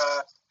customers of,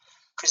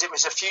 because it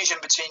was a fusion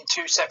between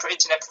two separate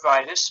internet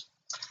providers,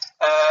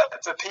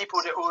 the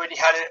people that already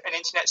had an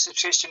internet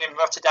subscription in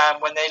Rotterdam,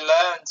 when they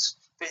learned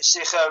that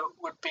Ziggo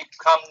would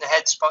become the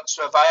head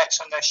sponsor of Ajax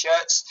on their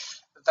shirts,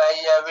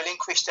 they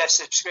relinquished their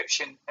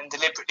subscription and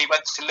deliberately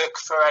went to look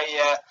for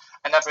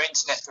another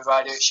internet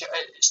provider.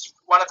 It's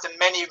one of the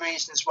many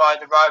reasons why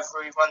the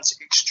rivalry runs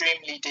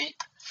extremely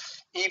deep,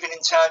 even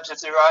in terms of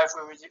the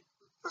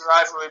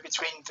rivalry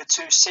between the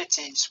two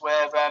cities,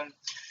 where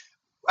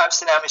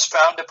Amsterdam is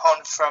frowned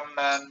upon from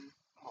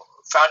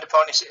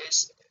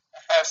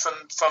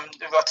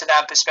the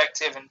Rotterdam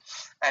perspective,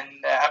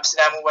 and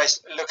Amsterdam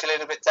always look a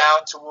little bit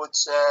down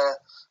towards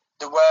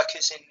the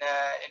workers in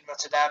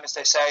Rotterdam, as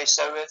they say.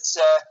 So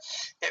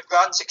it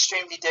runs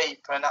extremely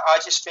deep, and I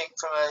just think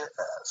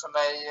from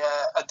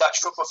a Dutch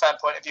football fan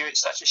point of view,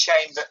 it's such a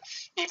shame that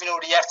even all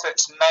the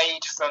efforts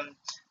made from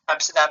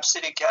Amsterdam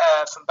City,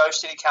 from both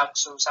city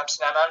councils,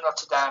 Amsterdam and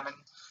Rotterdam,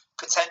 and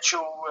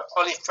potential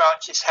olive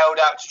branches held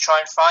out to try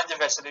and find a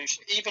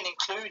resolution, even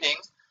including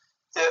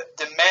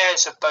the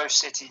mayors of both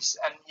cities,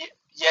 and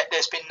yet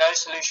there's been no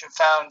solution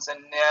found,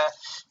 and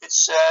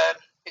it's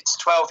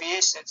 12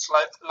 years since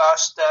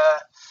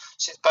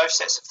since both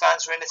sets of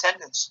fans were in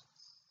attendance.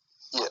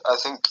 Yeah, I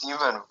think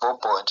even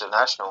Voetbal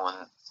International,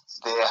 when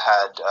they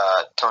had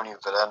Tony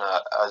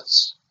Villena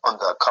as on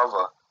the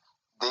cover,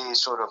 they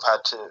sort of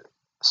had to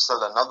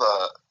sell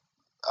another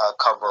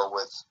cover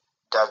with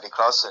Davy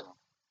Klaassen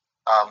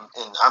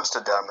in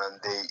Amsterdam,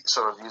 and they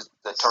sort of used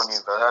the Tony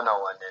Villena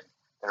one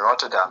in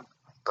Rotterdam,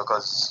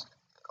 because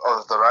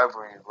of the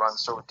rivalry run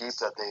so deep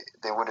that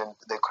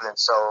they couldn't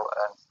sell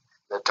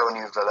the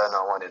Tony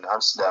Villena one in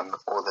Amsterdam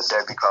or the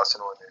Davy Klaassen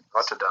one in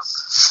Rotterdam.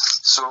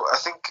 So I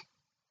think,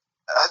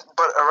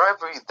 but a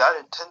rivalry that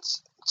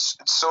intense, it's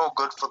so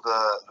good for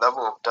the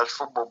level of Dutch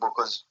football,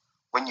 because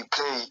when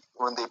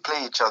they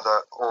play each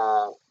other,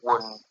 or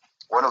when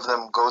one of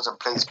them goes and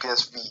plays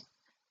PSV,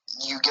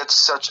 you get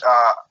such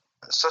a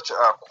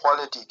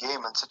quality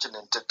game and such an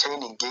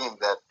entertaining game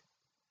that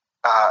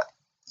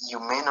you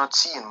may not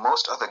see in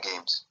most other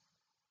games.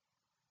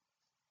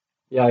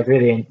 Yeah, I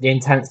agree. The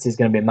intensity is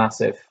going to be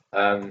massive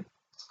in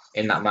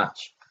that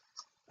match.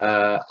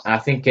 And I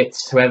think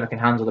it's whoever can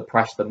handle the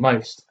pressure the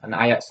most. And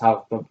Ajax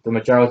have the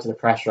majority of the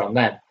pressure on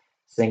them,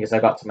 seeing as they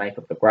got to make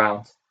up the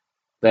ground.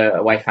 The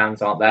away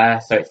fans aren't there,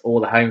 so it's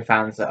all the home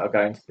fans that are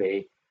going to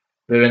be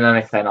booing them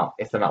if they're not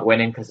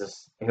winning,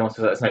 because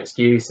there's no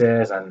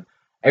excuses and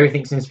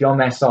everything seems to be on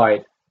their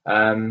side.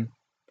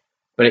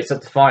 But it's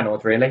up to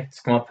Feyenoord really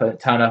to come up and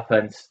turn up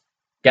and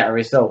get a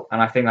result,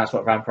 and I think that's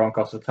what Van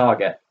Bronckhorst will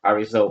target, a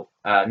result,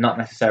 not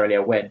necessarily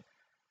a win.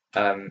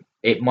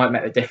 It might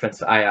make the difference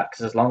for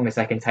Ajax as long as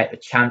they can take the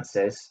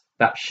chances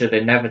that should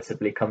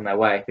inevitably come their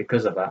way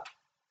because of that.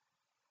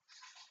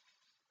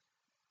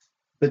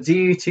 But do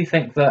you two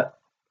think that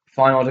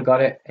Feyenoord have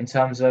got it in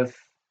terms of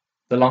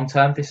the long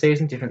term this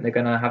season? Do you think they're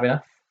going to have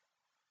enough?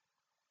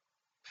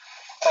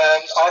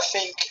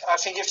 I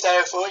think if they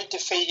avoid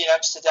defeating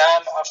Amsterdam,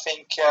 I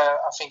think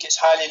it's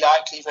highly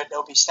likely that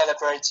they'll be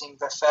celebrating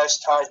their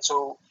first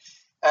title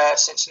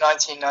since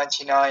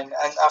 1999, and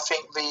I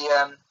think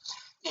the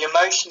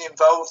emotion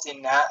involved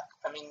in that.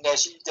 I mean,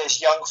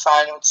 there's young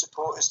Feyenoord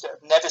supporters that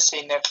have never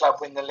seen their club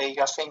win the league.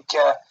 I think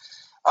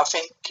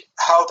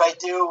how they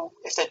deal,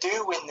 if they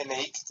do win the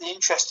league, the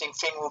interesting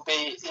thing will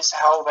be is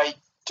how they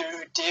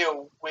do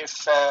deal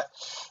with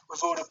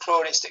all the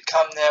plaudits that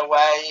come their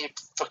way.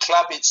 The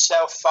club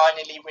itself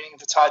finally winning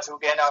the title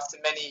again after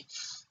many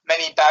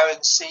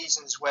barren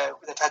seasons where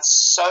they've had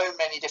so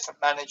many different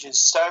managers,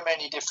 so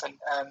many different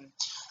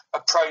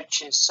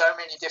approaches, so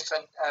many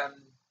different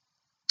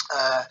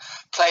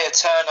player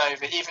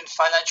turnover, even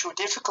financial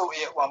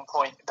difficulty at one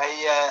point.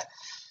 They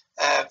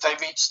They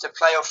reached the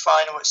playoff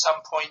final at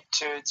some point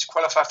to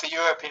qualify for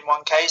Europe in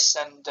one case,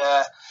 and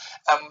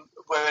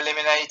were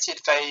eliminated.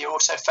 They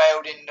also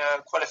failed in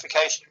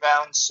qualification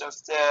rounds of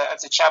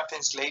the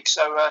Champions League.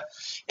 So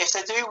if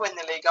they do win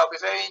the league, I'll be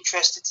very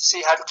interested to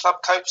see how the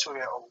club copes with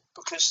it all,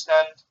 because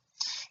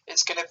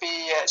it's going to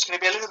be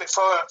a little bit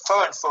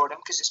foreign for them,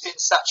 because it's been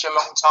such a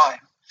long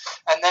time.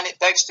 And then it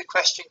begs the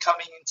question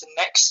coming into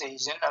next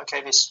season.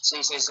 Okay, this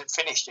season isn't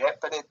finished yet,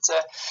 but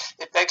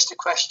it begs the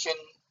question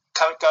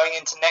going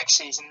into next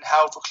season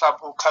how the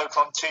club will cope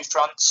on two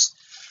fronts.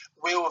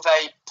 Will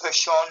they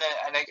push on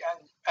and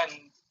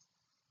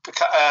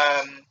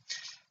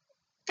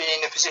be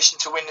in a position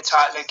to win the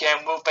title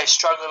again? Will they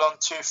struggle on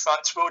two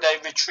fronts? Will they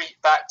retreat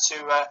back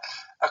to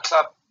a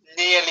club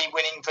nearly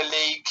winning the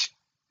league,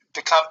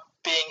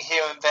 being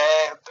here and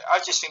there? I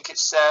just think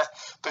it's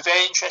be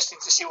very interesting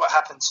to see what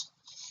happens.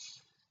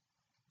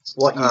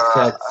 What you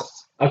said.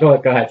 Go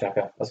ahead,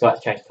 Jacko. I was about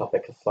to change the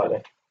topic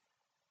slightly.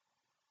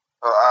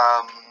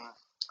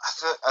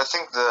 I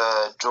think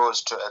the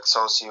draws to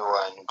Excelsior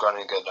and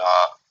Groningen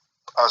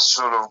are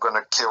sort of going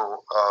to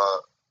kill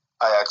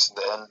Ajax in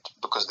the end,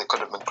 because they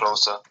could have been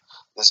closer.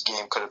 This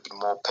game could have been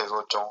more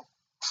pivotal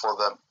for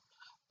them,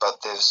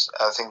 but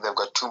I think they've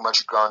got too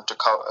much ground to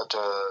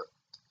cover,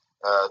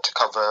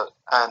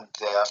 and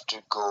they have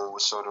to go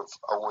sort of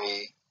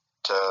away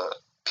to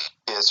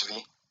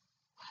PSV.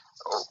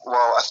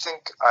 Well, I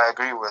think I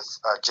agree with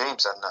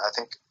James, and I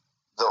think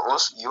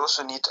you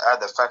also need to add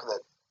the fact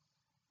that,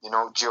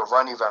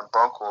 Giovanni Van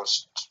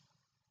Bronckhorst,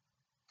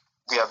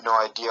 we have no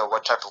idea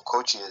what type of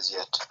coach he is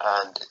yet,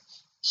 and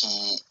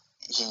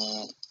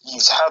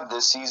he's had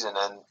this season,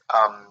 and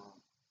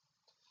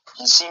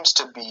he seems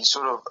to be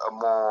sort of a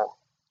more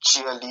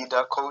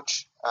cheerleader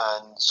coach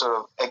and sort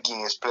of egging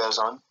his players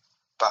on,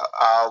 but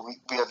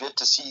we have yet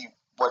to see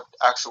what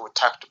actual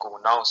tactical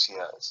nous he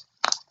has.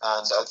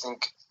 And I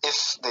think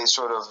if they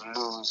sort of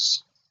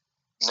lose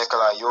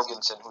Nikolai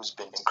Jorgensen, who's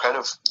been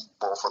incredible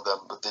for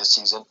them this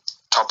season,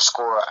 top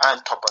scorer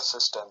and top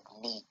assist in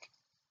the league,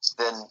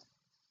 then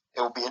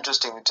it will be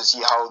interesting to see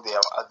how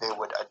they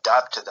would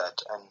adapt to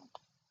that. And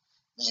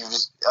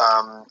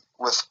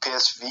with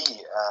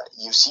PSV,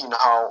 you've seen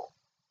how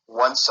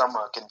one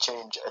summer can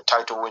change a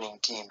title-winning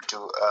team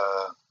to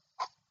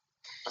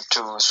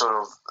sort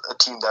of a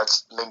team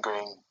that's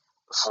lingering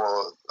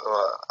for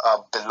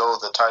below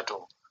the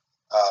title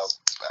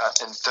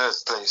in third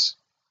place.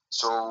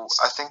 So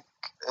I think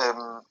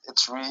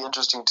it's really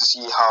interesting to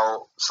see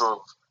how sort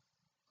of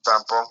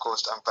Van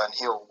Bronckhorst and Van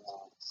Heel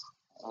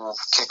will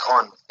kick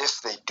on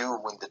if they do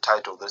win the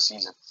title this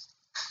season.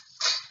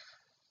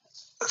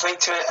 I think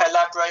to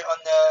elaborate on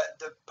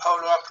the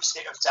polar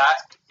opposite of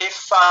that, if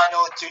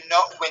Feyenoord do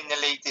not win the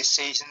league this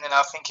season, then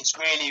I think it's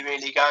really,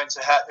 really going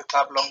to hurt the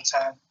club long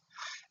term.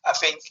 I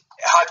think,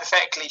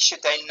 hypothetically,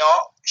 should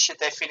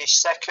they finish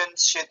second?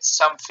 Should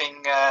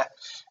something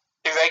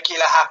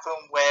irregular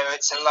happen where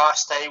it's a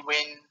last day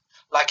win,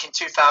 like in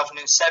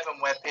 2007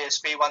 where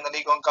PSV won the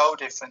league on goal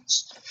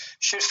difference?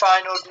 Should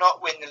Feyenoord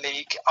not win the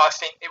league, I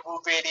think it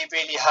will really,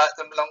 really hurt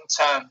them long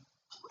term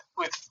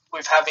with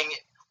having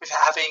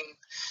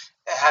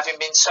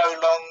been so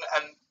long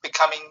and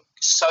becoming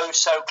so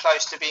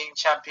close to being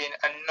champion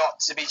and not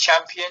to be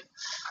champion.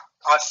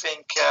 I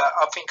think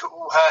it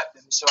will hurt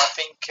them. So I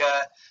think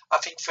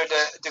for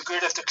the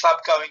good of the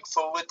club going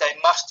forward, they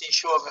must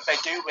ensure that they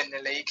do win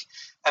the league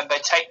and they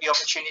take the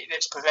opportunity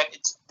that's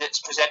presented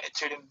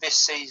to them this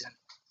season.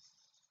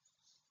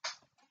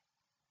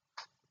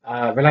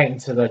 Relating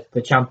to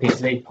the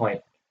Champions League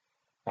point,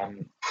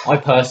 I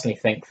personally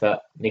think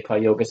that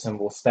Nikolai Jorgensen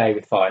will stay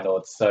with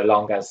Feyenoord so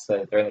long as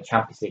they're in the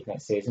Champions League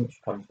next season,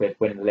 which comes with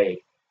winning the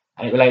league.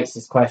 And it relates to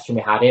this question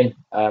we had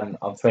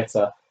on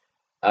Twitter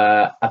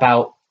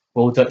about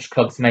will Dutch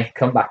clubs make a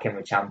comeback in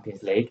the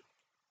Champions League.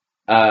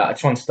 I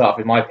just want to start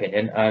with my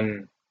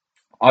opinion.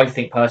 I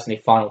think personally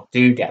Feyenoord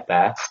do get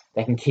there.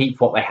 They can keep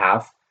what they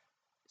have,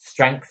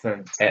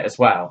 strengthen it as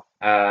well.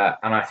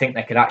 And I think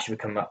they could actually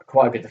become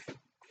quite a good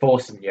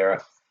force in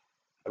Europe.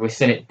 We've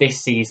seen it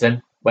this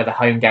season, where the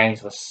home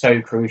games were so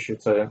crucial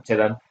to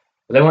them.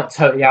 But they weren't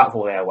totally out of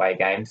all their away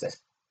games. Let's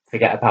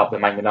forget about the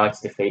Man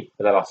United defeat,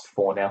 where they lost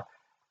 4-0.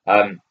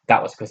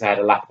 That was because they had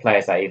a lack of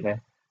players that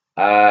evening.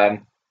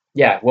 What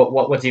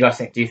do you guys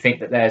think? Do you think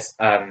that there's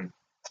a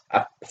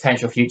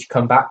potential future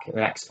comeback in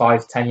the next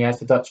 5 to 10 years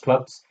for Dutch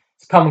clubs?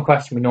 It's a common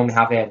question we normally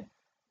have in,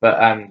 but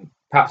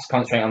perhaps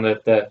concentrating on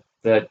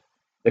the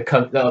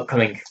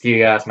upcoming few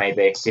years,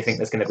 maybe. Do you think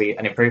there's going to be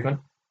an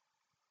improvement?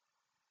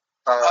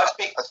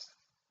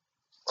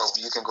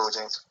 You can go,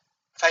 James.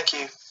 Thank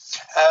you.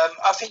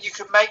 I think you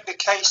could make the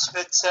case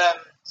that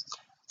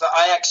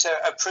Ajax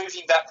are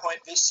proving that point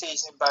this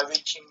season by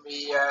reaching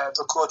the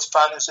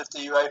quarterfinals of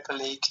the Europa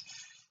League.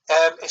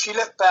 If you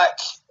look back,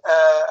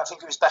 I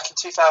think it was back in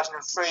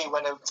 2003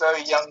 when a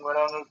very young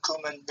Ronald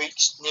Koeman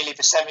reached nearly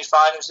the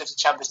semi-finals of the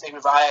Champions League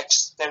with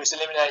Ajax. They was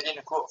eliminated in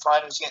the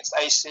quarterfinals against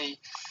AC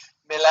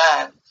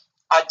Milan.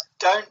 I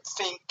don't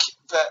think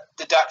that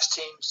the Dutch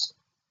teams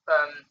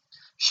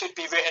should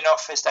be written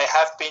off as they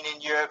have been in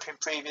Europe in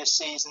previous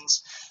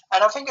seasons.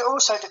 And I think it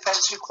also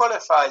depends who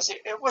qualifies.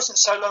 It wasn't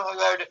so long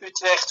ago that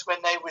Utrecht,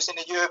 when they was in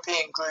a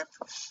European group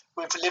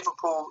with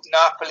Liverpool,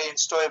 Napoli and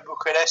Steaua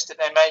Bucharest, that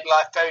they made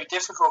life very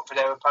difficult for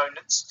their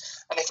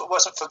opponents. And if it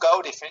wasn't for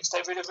goal difference,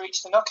 they would have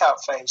reached the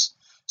knockout phase.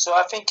 So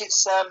I think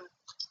it's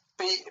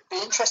be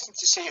interesting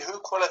to see who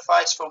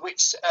qualifies for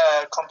which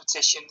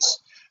competitions,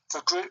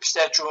 for groups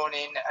they're drawn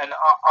in. And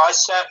I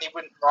certainly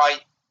wouldn't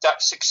write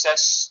that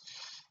success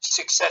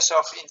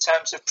off in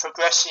terms of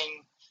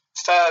progressing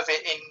further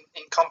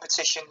in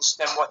competitions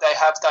than what they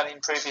have done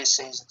in previous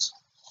seasons.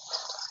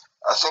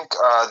 I think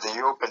the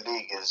Europa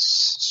League is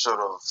sort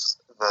of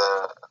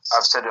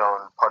I've said it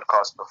on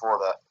podcasts before,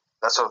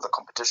 that's sort of the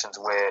competitions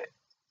where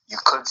you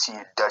could see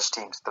Dutch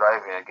teams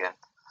thriving again.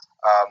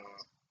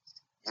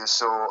 You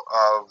saw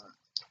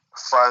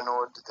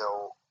Feyenoord,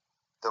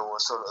 they were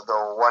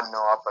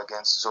 1-0 up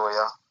against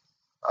Zoya.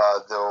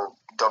 They were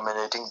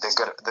dominating. They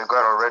got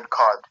a red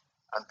card,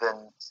 and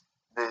then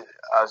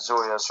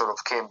Zoya sort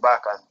of came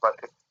back. But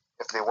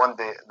if they won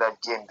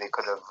that game, they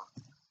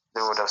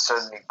would have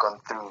certainly gone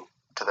through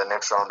to the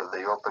next round of the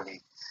Europa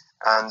League.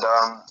 And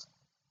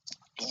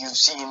you've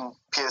seen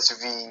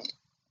PSV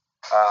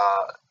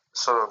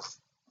sort of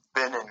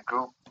been in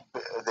group.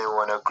 They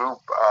were in a group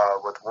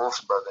with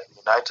Wolfsburg and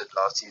United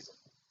last season,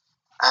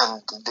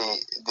 and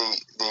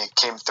they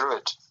came through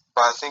it.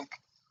 But I think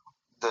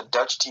the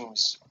Dutch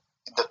teams,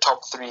 the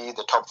top 3,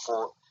 the top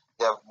 4,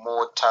 they have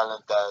more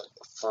talent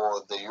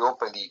for the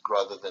Europa League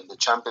rather than the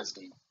Champions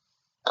League.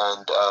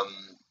 And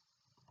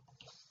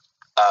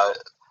I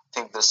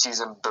think the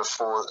season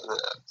before,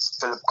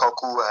 Philip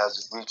Cocu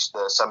has reached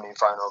the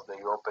semi-final of the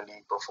Europa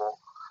League before.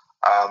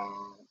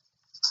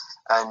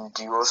 And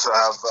you also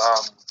have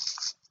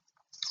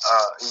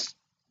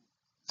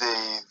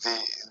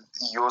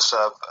you also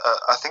have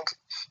I think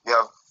you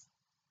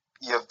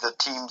have the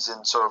teams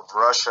in sort of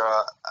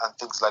Russia and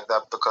things like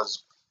that,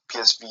 because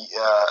PSV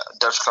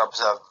Dutch clubs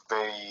have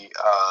a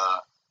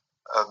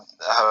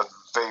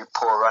very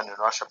poor run in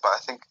Russia. But I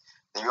think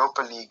the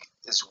Europa League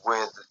is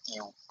where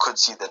you could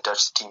see the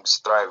Dutch teams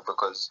thrive,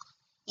 because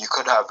you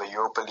could have a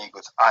Europa League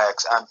with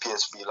Ajax and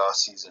PSV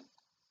last season,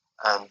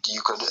 and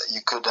you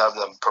could have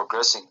them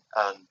progressing.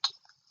 And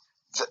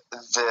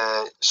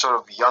the sort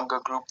of younger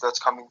group that's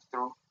coming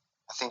through,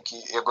 I think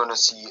you're going to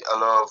see a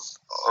lot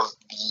of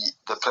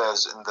the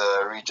players in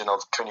the region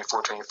of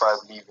 24, 25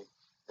 leaving,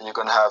 and you're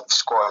going to have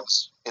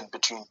squads in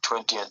between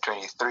 20 and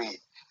 23.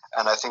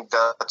 And I think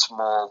that's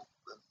more,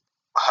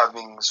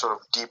 having sort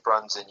of deep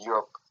runs in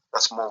Europe,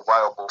 that's more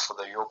viable for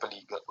the Europa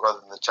League rather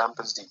than the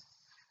Champions League.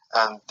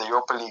 And the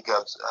Europa League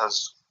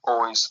has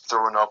always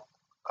thrown up,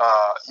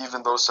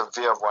 even though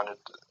Sevilla won it,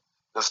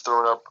 they've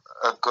thrown up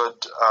a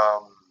good,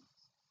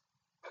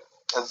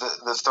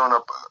 they've thrown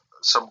up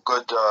some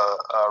good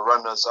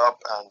runners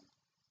up and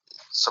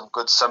some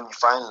good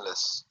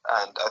semi-finalists.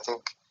 And I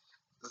think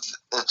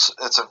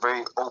it's a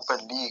very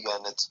open league,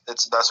 and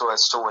it's that's why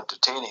it's so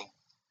entertaining.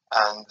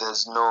 And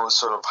there's no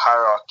sort of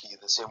hierarchy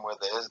the same way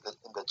there is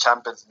in the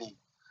Champions League.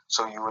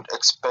 So you would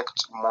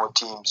expect more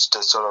teams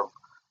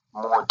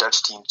more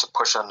Dutch teams to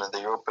push on in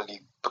the Europa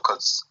League,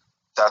 because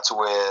that's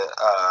where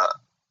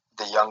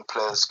the young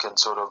players can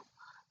sort of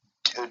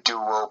do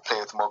well, play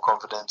with more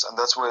confidence, and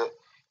that's where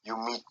you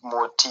meet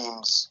more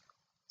teams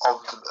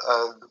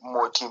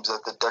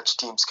that the Dutch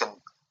teams can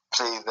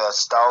play their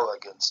style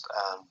against,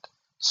 and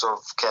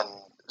can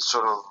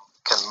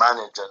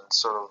manage, and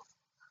sort of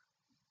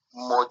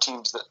more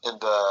teams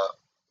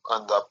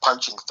on the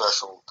punching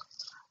threshold.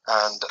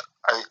 And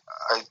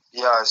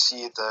I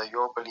see the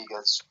Europa League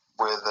as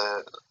where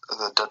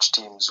the Dutch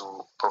teams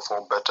will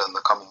perform better in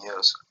the coming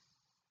years.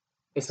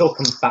 It all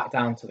comes back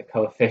down to the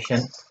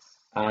coefficient,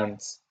 and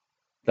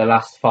the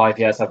last 5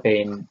 years have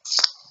been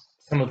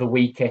some of the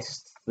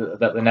weakest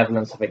that the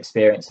Netherlands have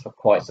experienced for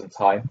quite some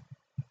time.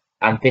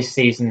 And this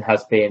season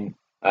has been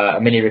a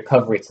mini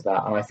recovery to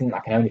that, and I think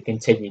that can only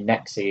continue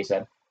next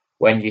season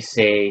when you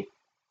see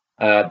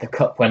the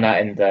cup winner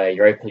in the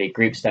Europa League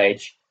group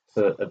stage,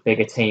 so that the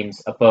bigger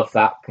teams above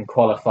that can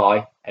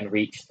qualify and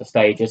reach the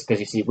stages, because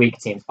you see weak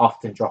teams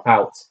often drop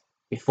out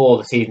before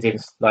the season's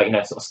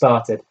even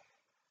started.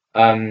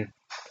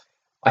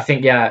 I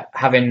think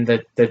having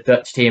the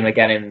Dutch team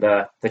again in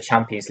the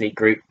Champions League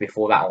group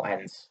before that all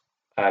ends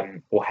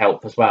will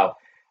help as well.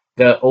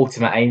 The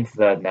ultimate aim for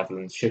the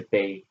Netherlands should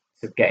be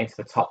to get into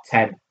the top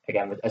 10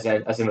 again, as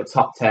in the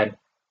top 10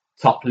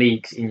 top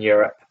leagues in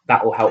Europe.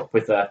 That will help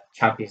with the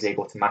Champions League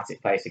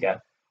automatic place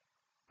again.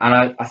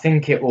 And I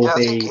think it will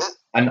be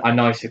a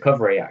nice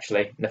recovery,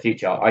 actually, in the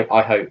future.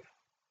 I hope.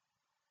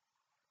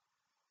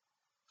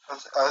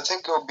 I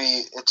think it will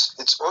be.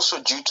 It's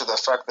also due to the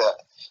fact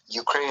that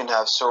Ukraine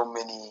have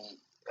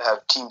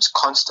teams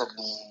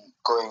constantly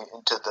going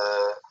into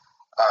the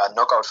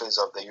knockout phase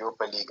of the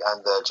Europa League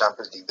and the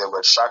Champions League. There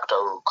were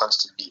Shakhtar who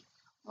constantly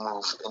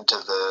move into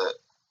the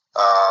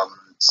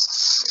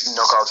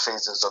knockout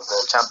phases of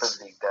the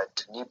Champions League.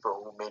 That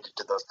Dnipro, who made it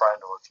to the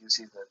final a few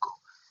seasons ago.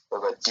 There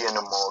were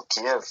Dynamo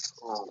Kiev,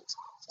 who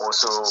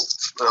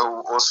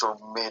also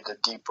made a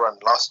deep run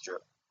last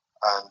year,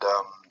 and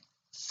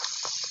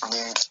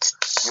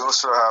you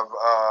also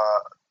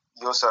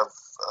have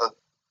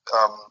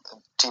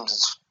teams in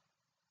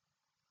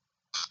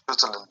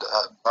Switzerland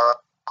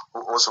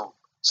who also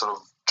sort of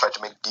try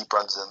to make deep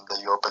runs in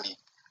the Europa League,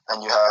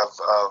 and you have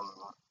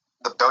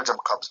the Belgian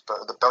clubs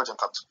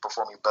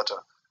performing better,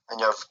 and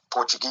you have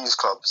Portuguese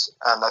clubs,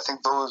 and I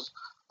think those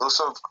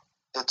sort of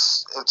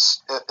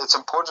it's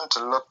important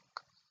to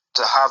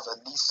have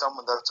at least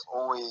someone that's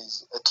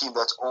always a team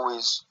that's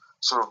always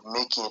sort of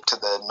making it to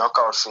the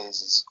knockout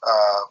phases.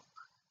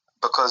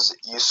 Because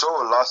you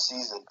saw last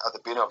season, at the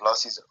beginning of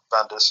last season,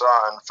 Van der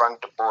Sar and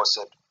Frank de Boer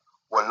said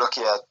we're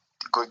looking at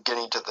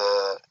getting to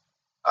the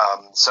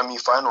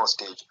semi-final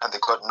stage, and they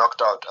got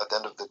knocked out at the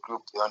end of the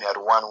group. They only had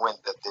one win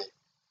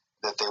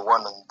that they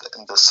won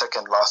in the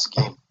second last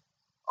game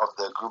of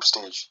the group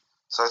stage.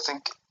 So I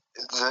think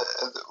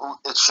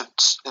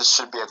it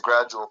should be a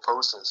gradual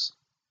process,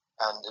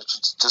 and it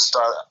should just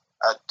start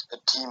at a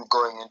team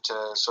going into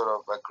sort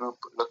of a group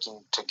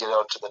looking to get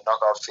out to the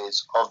knockout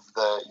phase of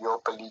the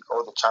Europa League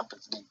or the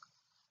Champions League,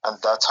 and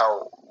that's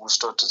how we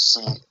start to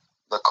see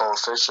the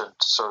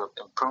coefficient sort of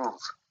improve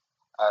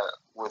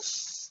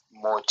with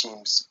more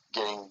teams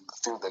getting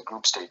through the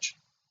group stage.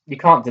 You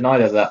can't deny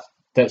that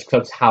Dutch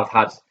clubs have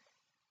had,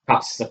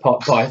 perhaps a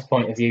biased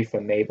point of view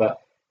from me,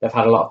 but they've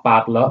had a lot of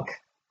bad luck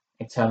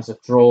in terms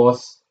of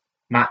draws,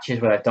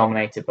 matches where they're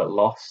dominated but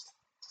lost,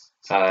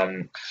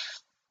 and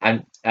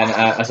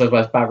as well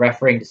as bad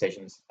refereeing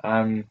decisions.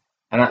 And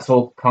that's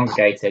all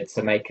congregated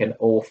to make an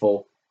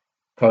awful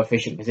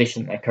coefficient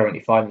position they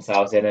currently find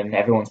themselves in, and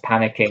everyone's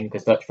panicking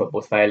because Dutch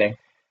football's failing.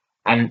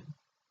 And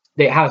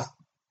it has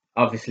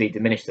obviously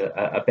diminished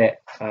a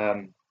bit.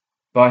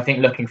 But I think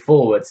looking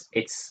forwards,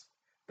 it's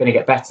going to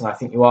get better, and I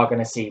think you are going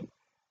to see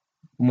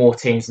more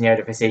teams in the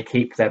Eredivisie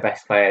keep their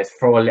best players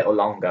for a little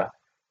longer,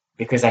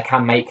 because they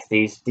can make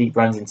these deep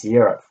runs into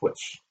Europe,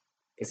 which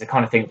is the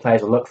kind of thing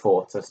players will look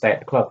for to stay at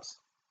the clubs.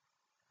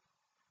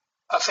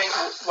 I think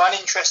one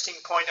interesting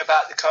point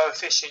about the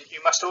coefficient, you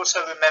must also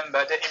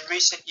remember that in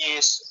recent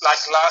years, like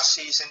last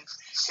season,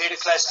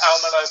 Heracles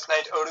Almelo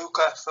played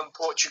Arouca from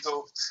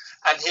Portugal,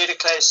 and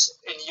Heracles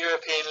in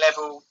European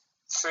level,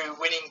 through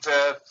winning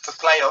the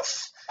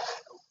playoff,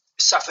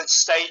 suffered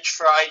stage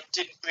fright,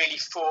 didn't really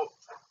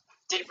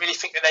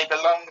think that they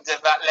belonged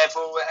at that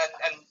level,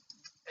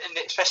 and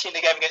especially in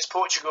the game against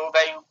Portugal,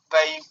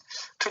 they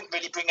couldn't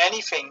really bring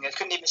anything. They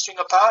couldn't even string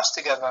a pass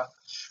together.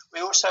 We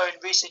also in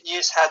recent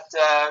years had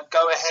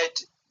Go Ahead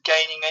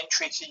gaining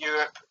entry to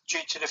Europe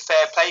due to the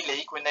Fair Play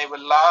League when they were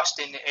last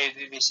in the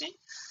Eredivisie,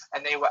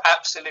 and they were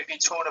absolutely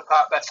torn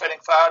apart by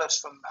Ferencváros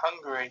from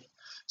Hungary.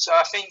 So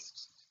I think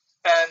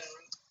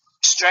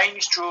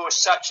strange draws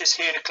such as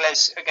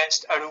Heracles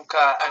against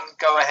Arouca and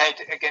Go Ahead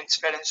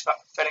against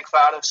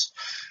Ferencváros,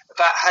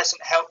 that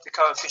hasn't helped the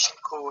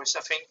coefficient cause.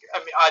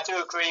 I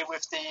do agree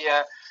with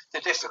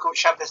the difficult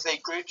Champions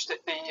League groups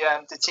that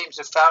the teams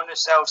have found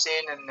themselves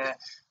in, and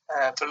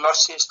the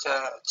losses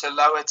to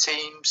lower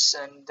teams,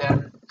 and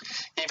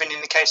even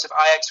in the case of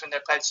Ajax when they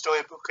played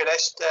Steaua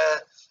Bucharest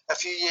a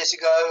few years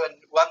ago and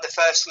won the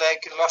first leg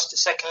and lost the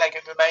second leg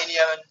in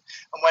Romania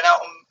and went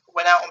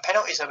out on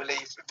penalties, I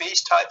believe.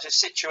 These types of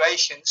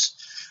situations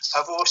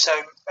have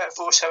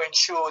also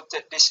ensured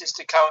that this is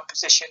the current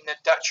position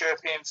that Dutch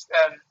European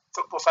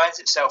football finds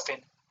itself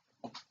in.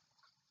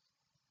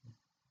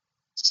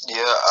 Yeah,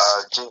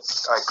 I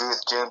agree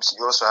with James.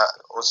 You also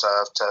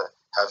have to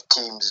have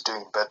teams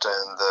doing better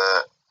in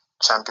the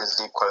Champions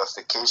League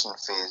qualification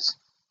phase.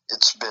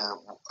 It's been,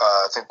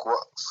 I think,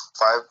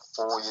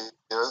 4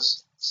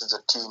 years since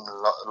a team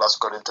last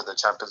got into the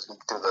Champions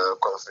League through the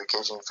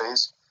qualification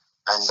phase,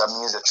 and that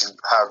means that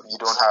you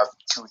don't have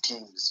two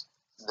teams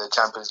in the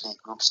Champions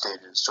League group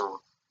stages.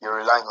 So you're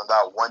relying on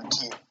that one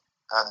team,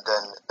 and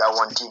then that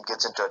one team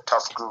gets into a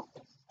tough group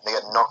and they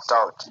get knocked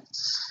out,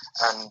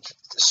 and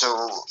so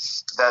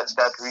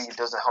that really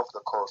doesn't help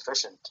the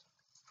coefficient.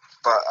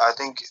 But I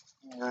think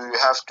you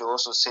have to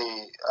also say,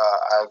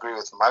 I agree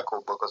with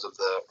Michael because of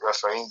the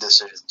refereeing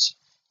decisions.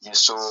 You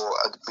saw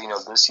at the beginning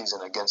of this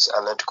season against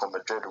Atletico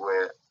Madrid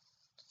where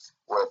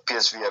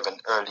PSV have an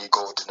early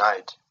goal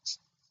denied,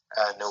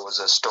 and it was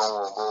a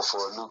stonewall goal for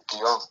Luke de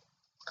Jong,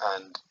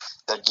 and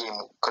that game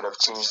could have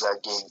changed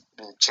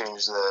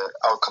the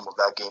outcome of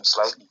that game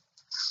slightly.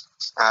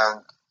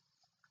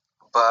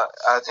 But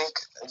I think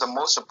the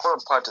most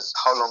important part is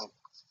how long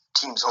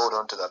teams hold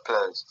on to their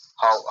players,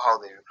 how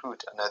they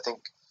recruit. And I think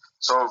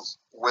so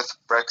with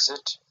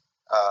Brexit,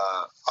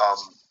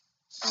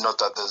 not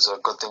that there's a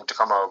good thing to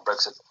come out of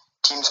Brexit,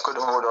 teams could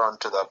hold on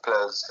to their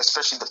players,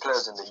 especially the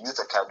players in the youth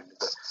academy,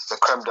 the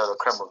creme de la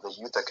creme of the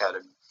youth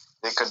academy.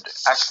 They could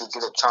actually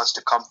get a chance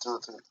to come through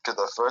to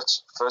the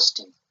first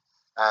team,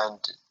 and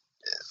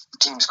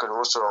teams could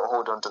also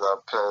hold on to their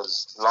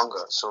players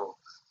longer. So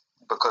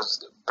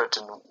because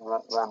Britain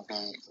won't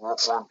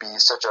be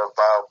such a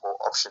viable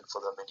option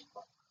for them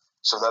anymore.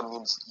 So that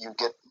means you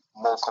get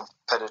more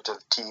competitive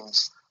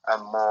teams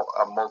and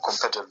more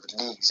competitive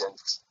leagues, and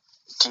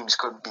teams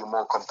could be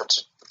more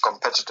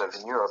competitive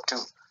in Europe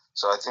too.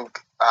 So I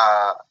think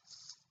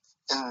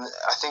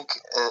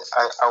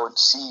I would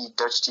see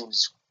Dutch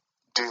teams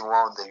doing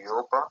well in the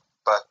Europa,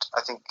 but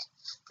I think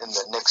in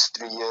the next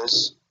 3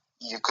 years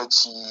you could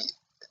see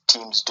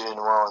teams doing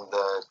well in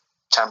the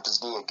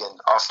Champions League again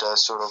after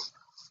sort of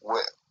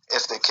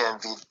if the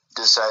KMV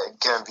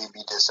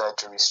decide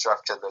to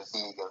restructure the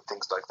league and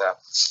things like that.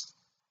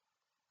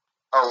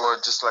 Oh,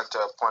 I'd just like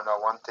to point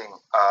out one thing.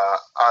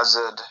 AZ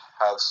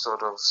have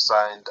sort of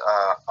signed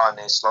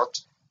Arne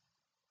Slot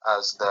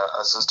as the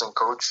assistant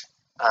coach,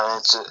 and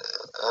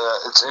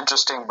it's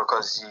interesting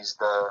because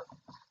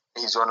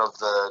he's one of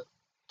the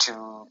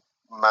two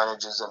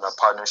managers in a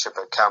partnership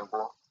at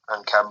Campbell,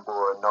 and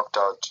Campbell knocked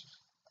out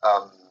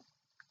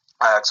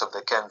Ajax of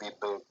the KMV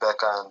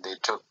Becker, and they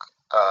took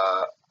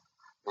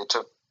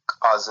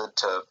AZ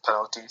to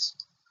penalties.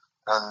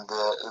 And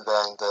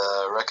then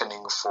the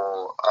reckoning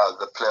for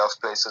the playoff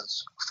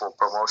places for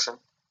promotion.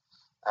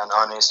 And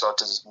Arne Slot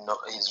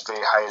he's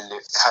very highly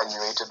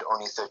rated,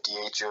 only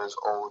 38 years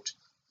old,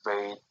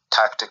 very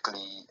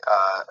tactically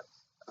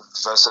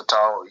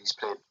versatile. He's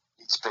played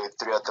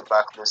 3 at the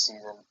back this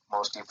season,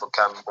 mostly for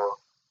Campbell.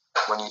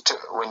 When he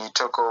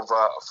took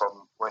over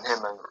when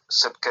him and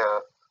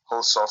Sipke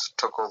Hulshoff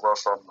took over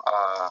from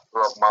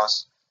Rob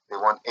Maas, they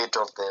won 8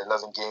 of the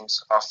 11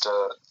 games after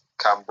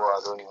Campbell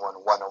had only won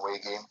 1 away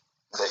game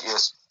in the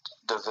East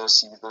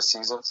Divisie this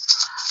season.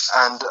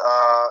 And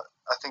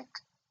I think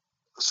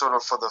sort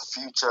of for the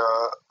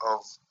future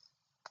of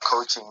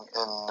coaching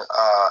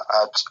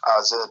at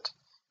AZ,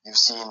 you've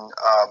seen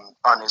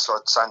Arne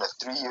Slot sign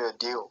a 3-year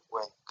deal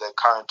when the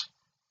current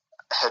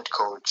head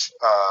coach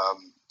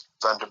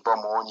Van der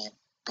Boom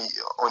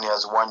only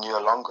has 1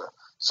 year longer.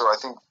 So I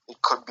think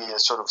it could be a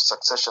sort of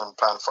succession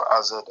plan for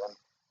AZ, and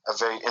a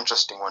very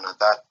interesting one at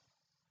that.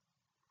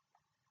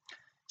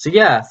 So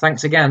yeah,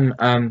 thanks again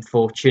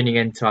for tuning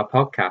in to our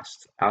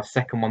podcast, our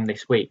second one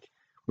this week.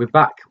 We're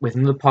back with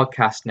another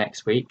podcast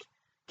next week.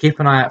 Keep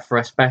an eye out for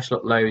a special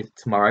upload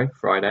tomorrow,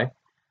 Friday,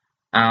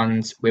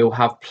 and we'll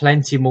have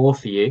plenty more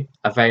for you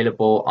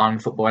available on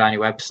Football Annie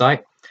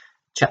website.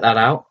 Check that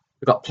out.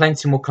 We've got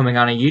plenty more coming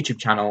on our YouTube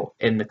channel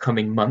in the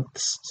coming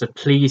months, so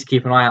please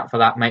keep an eye out for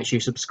that. Make sure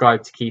you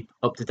subscribe to keep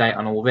up to date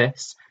on all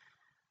this.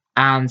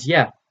 And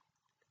yeah,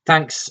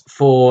 thanks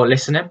for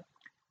listening.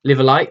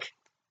 Leave a like.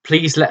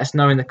 Please let us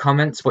know in the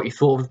comments what you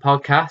thought of the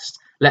podcast.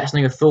 Let us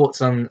know your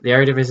thoughts on the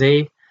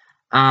Eredivisie.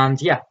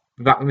 And yeah,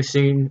 we'll be back with you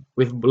soon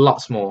with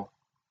lots more.